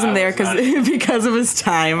 Paul wasn't there because of his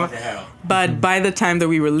time, but by the time that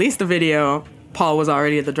we released the video, Paul was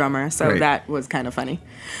already the drummer, so Great. That was kind of funny.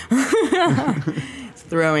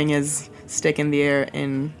 Throwing his stick in the air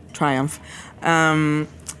in triumph.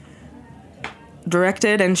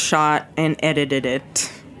 Directed and shot and edited it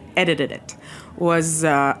were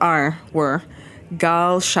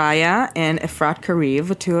Gal Shaya and Efrat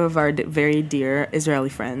Kariv, 2 of our very dear Israeli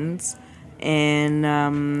friends, and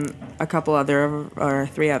a couple other or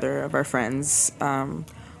 3 other of our friends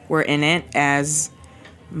were in it as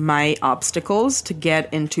my obstacles to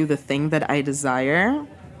get into the thing that I desire,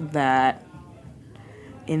 that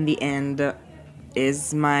in the end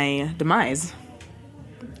is my demise.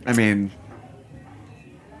 I mean,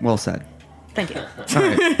 well said. Thank you. All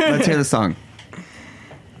right, let's hear the song.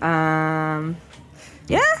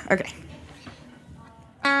 Yeah? Okay.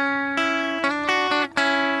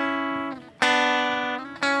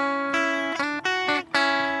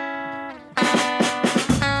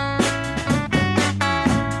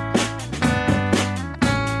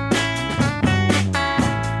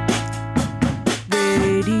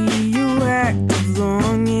 Radioactive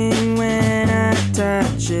longing, when I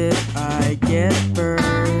touch it, I get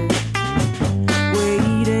burned.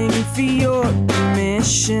 Waiting for your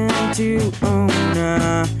permission to own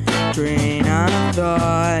a train of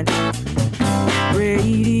thought.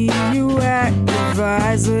 Radioactive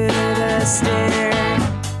eyes with a stare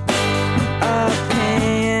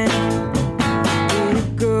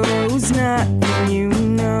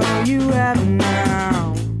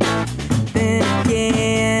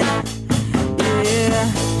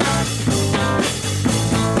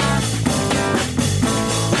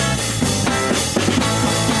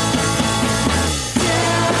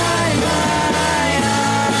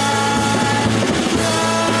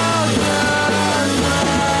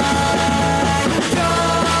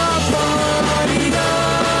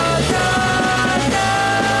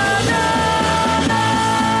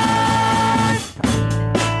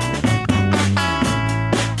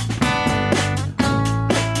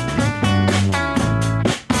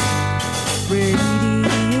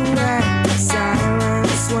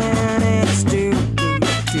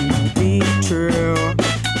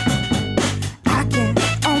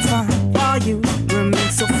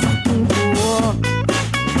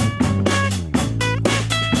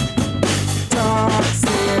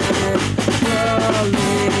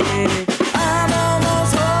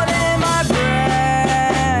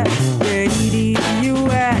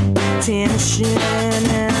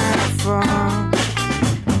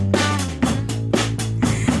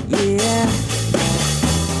Yeah.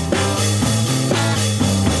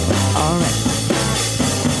 All right.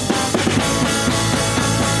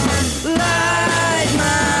 Light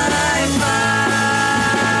my fire,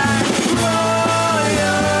 roll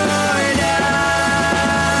your die,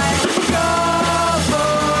 go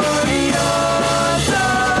for your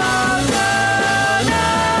soul tonight.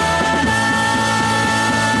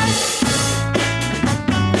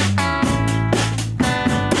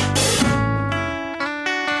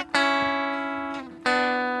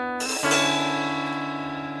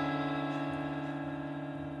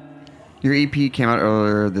 Your EP came out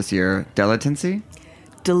earlier this year. Delatency?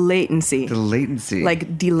 Delatency. Delatency.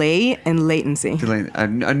 Like delay and latency. A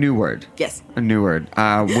new word. Yes. A new word.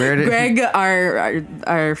 Where did Greg,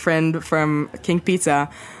 our friend from King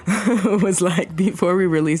Pizza, was like, before we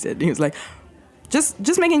released it, he was like,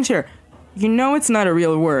 just making sure, you know, it's not a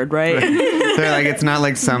real word, right? They're like, it's not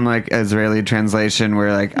like some like Israeli translation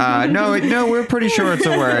where like, no, we're pretty sure it's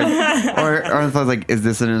a word. Or I was like, is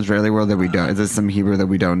this an Israeli word that we don't? Is this some Hebrew that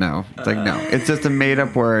we don't know? It's like, no, it's just a made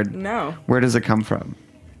up word. No. Where does it come from?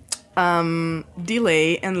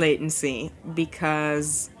 Delay and latency,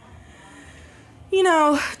 because, you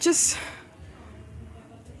know, just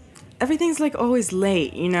everything's like always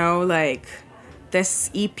late, you know, like this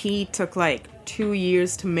EP took like 2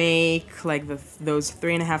 years to make, like those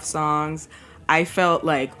 3.5 songs. I felt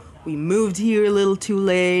like we moved here a little too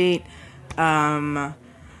late.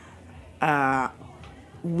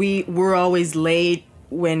 We were always late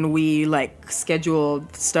when we like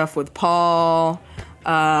scheduled stuff with Paul.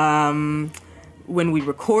 When we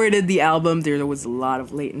recorded the album, there was a lot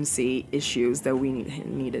of latency issues that we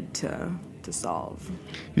needed to solve.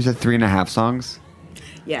 You said 3.5 songs?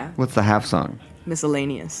 Yeah. What's the half song?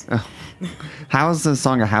 Miscellaneous. Oh. How is the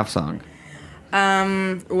song a half song?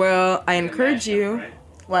 Well, I encourage you.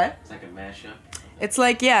 What? It's like a mashup. It's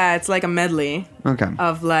like, yeah, it's like a medley. Okay.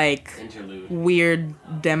 Of like Interlude. weird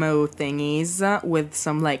demo thingies with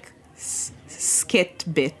some like skit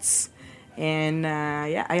bits. And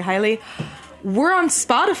yeah, I highly. We're on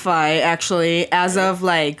Spotify actually as of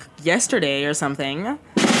like yesterday or something.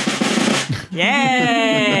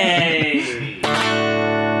 Yay!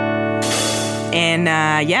 And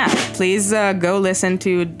yeah, please go listen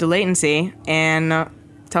to Delatency and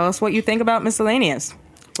tell us what you think about Miscellaneous.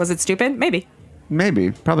 Was it stupid? Maybe.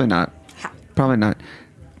 Maybe. Probably not. Probably not.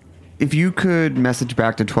 If you could message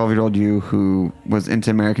back to 12-year-old you who was into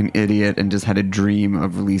American Idiot and just had a dream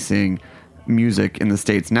of releasing music in the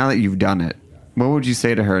States, now that you've done it, what would you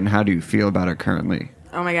say to her and how do you feel about it currently?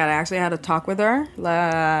 Oh my God, I actually had a talk with her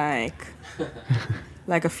like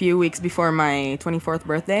a few weeks before my 24th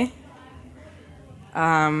birthday.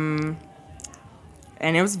 And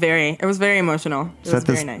it was very emotional. It was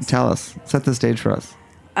very nice. Tell us. Set the stage for us.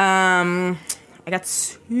 I got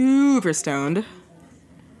super stoned.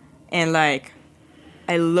 And like,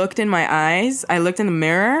 I looked in my eyes. I looked in the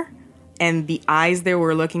mirror. And the eyes there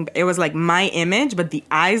were looking... It was like my image, but the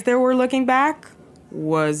eyes there were looking back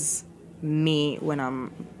was me when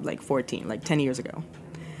I'm like 14, like 10 years ago.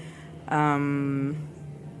 And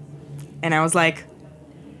I was like,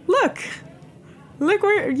 look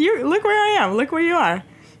where I am. Look where you are.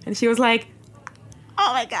 And she was like,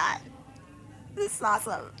 oh my God, this is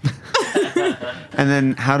awesome. And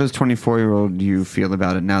then how does 24-year-old you feel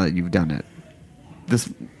about it now that you've done it?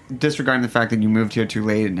 Disregarding the fact that you moved here too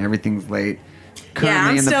late and everything's late. Yeah,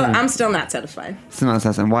 I'm still not satisfied. Still not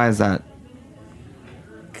satisfied. And why is that?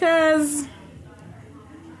 Because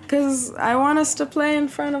I want us to play in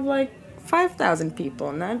front of like 5,000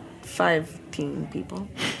 people, not 15 people.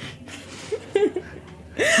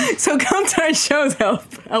 So come to our shows, help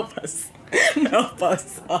us. Help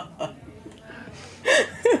us.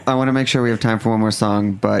 I want to make sure we have time for one more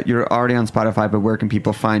song, but you're already on Spotify, but where can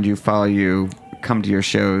people find you, follow you, come to your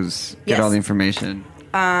shows, get all the information?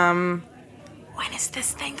 When is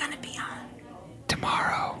this thing gonna be on?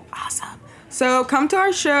 Tomorrow. Awesome. So come to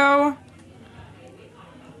our show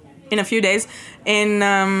in a few days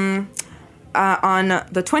on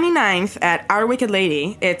the 29th at Our Wicked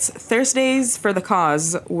Lady. It's Thursdays for the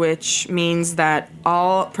Cause, which means that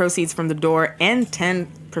all proceeds from the door and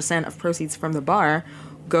 10% of proceeds from the bar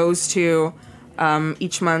goes to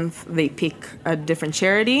each month they pick a different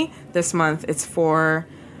charity. This month it's for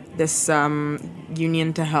this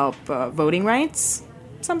union to help voting rights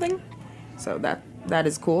something. So that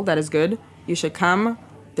is cool. That is good. You should come.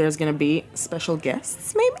 There's going to be special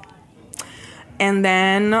guests maybe. And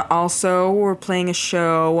then also we're playing a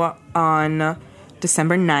show on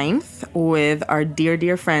December 9th with our dear,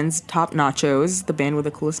 dear friends, Top Nachos, the band with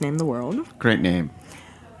the coolest name in the world. Great name.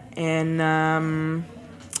 And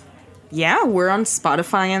yeah, we're on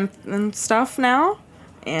Spotify and stuff now,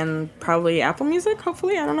 and probably Apple Music,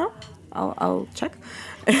 hopefully. I don't know. I'll check.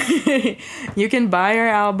 You can buy our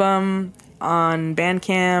album on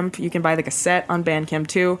Bandcamp. You can buy the cassette on Bandcamp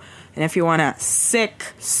too. And if you want a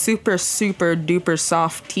sick, super, super duper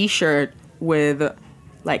soft t-shirt with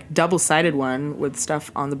like double-sided one with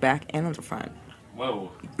stuff on the back and on the front.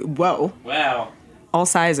 Whoa. Wow. All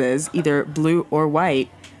sizes, either blue or white.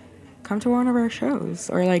 Come to one of our shows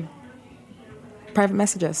or like private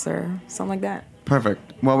message us or something like that.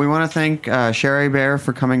 Perfect. Well, we want to thank Sherry Bear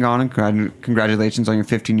for coming on, and congratulations on your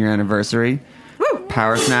 15-year anniversary. Woo!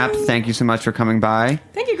 PowerSnap, thank you so much for coming by.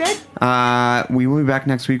 Thank you, Greg. We will be back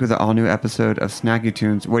next week with an all-new episode of Snacky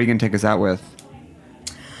Tunes. What are you going to take us out with?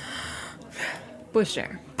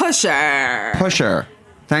 Pusher.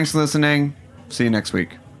 Thanks for listening. See you next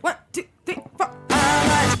week. 1, 2, 3, 4.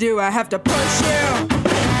 How much do I have to push you?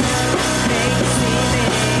 Make you see me.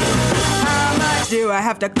 How much do I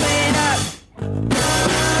have to clean up?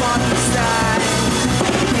 Walk inside.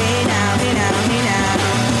 Hey now, hey now, hey now.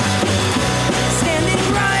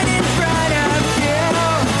 Standing right in front of you.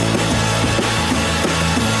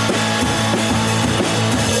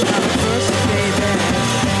 I'm a push, baby.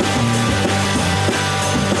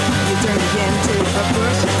 You turn me into a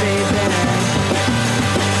push, baby.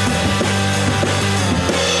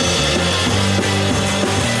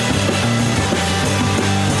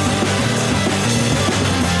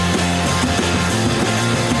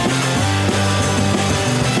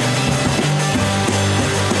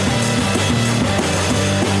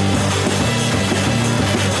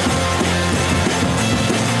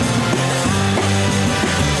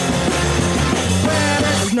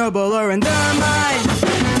 Nobler in their mind.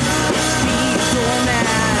 People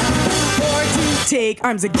mad. Or to take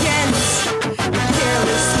arms against the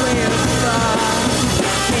careless way of thought.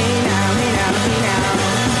 Hey now, hey now, hey now.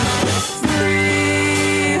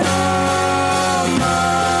 3 whole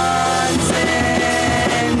months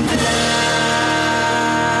and now.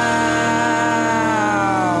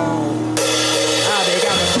 They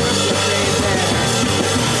got me pushed, baby.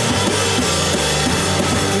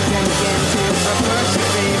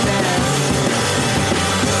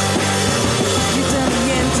 You can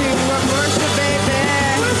begin to approach.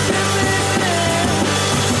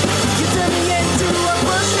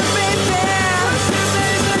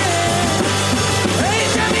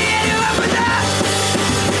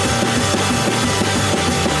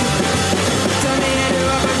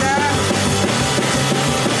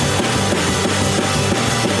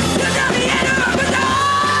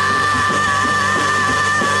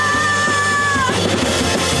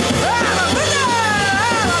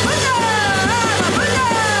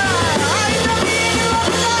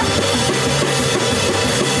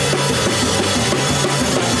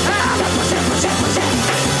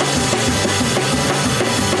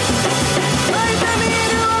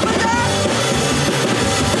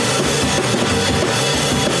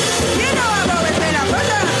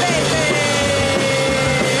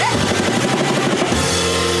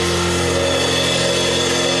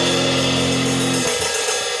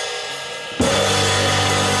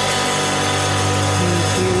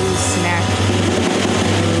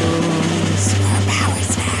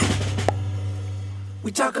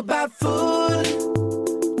 We talk about food,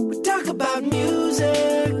 we talk about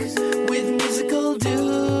music, with musical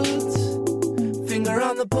dudes, finger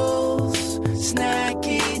on the pulse,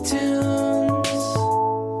 snacky tunes.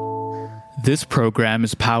 This program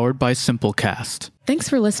is powered by Simplecast. Thanks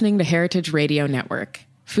for listening to Heritage Radio Network,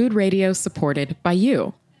 food radio supported by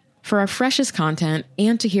you. For our freshest content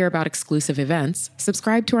and to hear about exclusive events,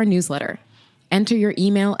 subscribe to our newsletter. Enter your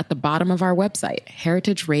email at the bottom of our website,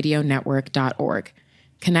 heritageradionetwork.org.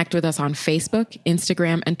 Connect with us on Facebook,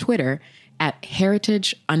 Instagram, and Twitter at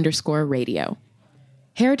heritage_radio.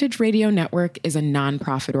 Heritage Radio Network is a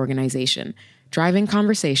nonprofit organization driving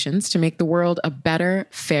conversations to make the world a better,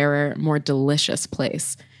 fairer, more delicious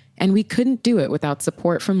place. And we couldn't do it without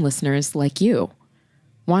support from listeners like you.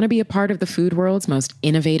 Want to be a part of the food world's most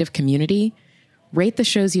innovative community? Rate the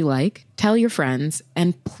shows you like, tell your friends,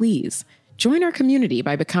 and please join our community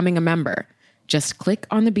by becoming a member. Just click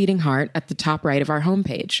on the beating heart at the top right of our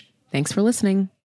homepage. Thanks for listening.